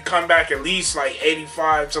to where you come back at least like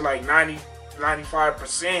 85 to like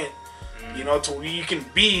 95%, you know, to where you can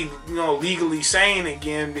be, you know, legally sane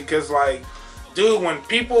again because, like, dude, when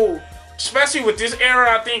people, especially with this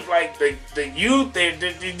era, I think like the youth, they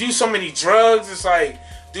do so many drugs. It's like,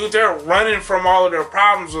 dude, they're running from all of their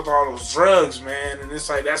problems with all those drugs, man. And it's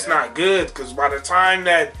like, that's not good because by the time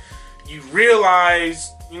that you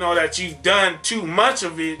realize, you know, that you've done too much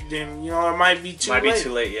of it, then, you know, it might be too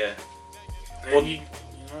late. Yeah. And well, you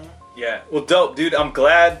know? Yeah. Well, dope, dude. I'm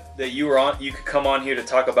glad that you could come on here to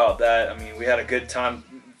talk about that. I mean, we had a good time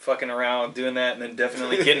fucking around doing that, and then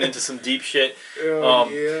definitely getting into some deep shit.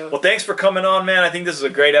 Yeah. Well, thanks for coming on, man. I think this is a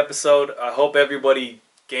great episode. I hope everybody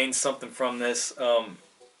gains something from this.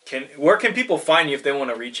 Where can people find you if they want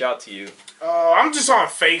to reach out to you? I'm just on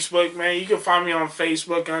Facebook, man. You can find me on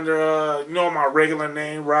Facebook under my regular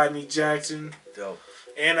name, Rodney Jackson. Dope.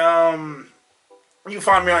 And you can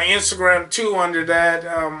find me on Instagram too under that.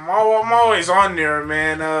 I'm always on there,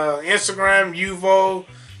 man. Instagram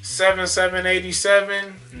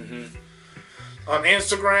Uvo7787 on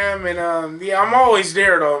Instagram, and I'm always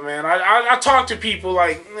there though, man. I talk to people,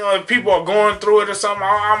 like, if people are going through it or something.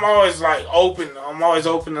 I'm always like open. I'm always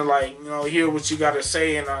open to, like, hear what you got to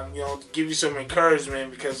say, and give you some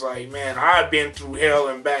encouragement, because, like, man, I've been through hell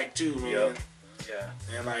and back too, man. Yep. Yeah.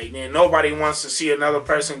 And, like, man, nobody wants to see another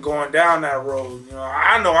person going down that road.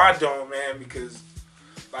 I know I don't, man, because,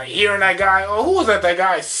 like, hearing that guy, who was that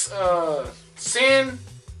guy, Sin?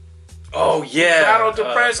 Oh, yeah. Battle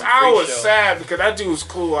depressed. I was sad because that dude was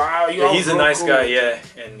cool. He's a nice guy, yeah.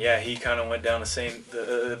 And, yeah, he kind of went down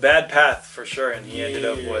the bad path for sure, and he ended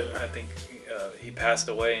up, I think he passed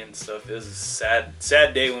away and stuff. It was a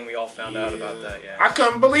sad day when we all found out about that, yeah. I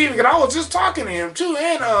couldn't believe it, because I was just talking to him, too,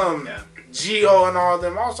 and, Gio and all of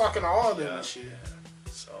them. I was talking to all of them and shit.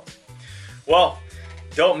 So, well,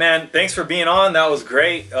 dope, man. Thanks for being on. That was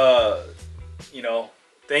great. Thank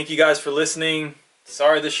you guys for listening.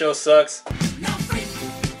 Sorry the show sucks. What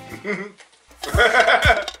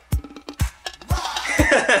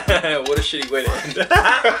a shitty way to end.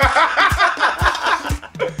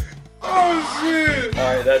 Oh, shit.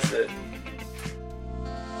 All right, that's it.